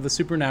spokesman of the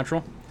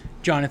supernatural,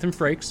 Jonathan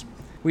Frakes.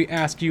 We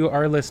ask you,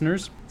 our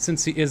listeners,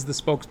 since he is the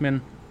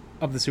spokesman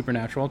of the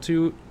supernatural,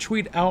 to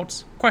tweet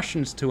out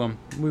questions to him.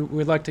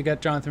 We'd like to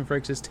get Jonathan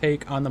Frakes'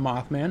 take on the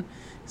Mothman,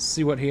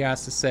 see what he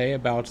has to say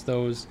about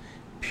those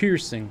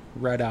piercing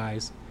red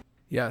eyes.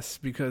 Yes,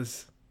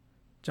 because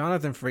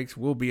Jonathan Frakes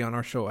will be on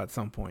our show at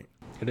some point.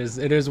 It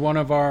is one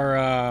of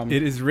our...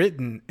 it is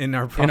written in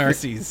our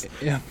prophecies.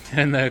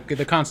 And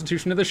the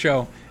constitution of the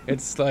show.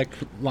 It's like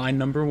line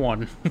number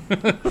 1.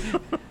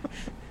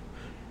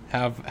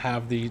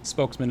 have the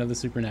spokesman of the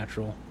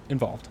supernatural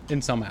involved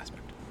in some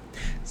aspect.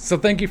 So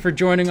thank you for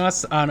joining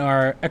us on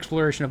our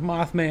exploration of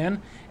Mothman,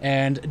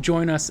 and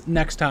join us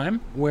next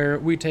time where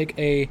we take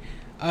a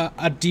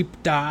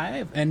deep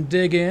dive and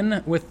dig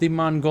in with the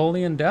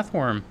Mongolian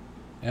deathworm,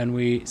 and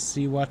we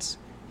see what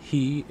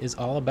he is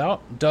all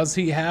about. Does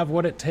he have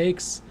what it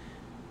takes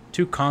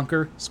to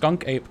conquer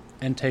Skunk Ape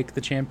and take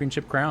the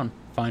championship crown?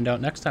 Find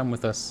out next time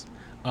with us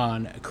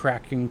on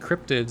Cracking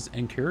Cryptids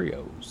and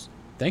Curios.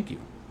 Thank you.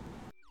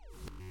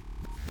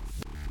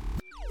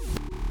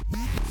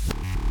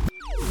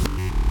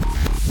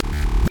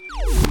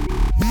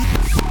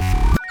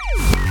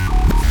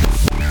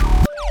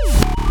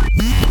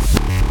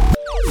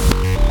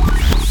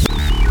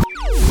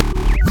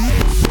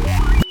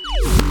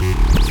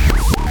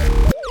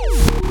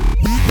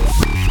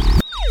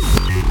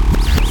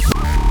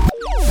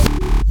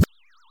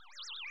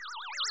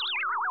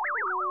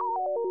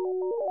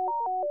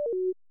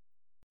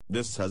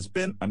 This has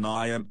been an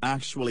I Am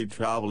Actually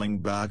Traveling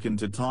Back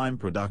into Time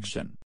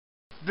production.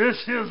 This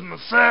is my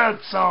sad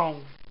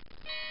song.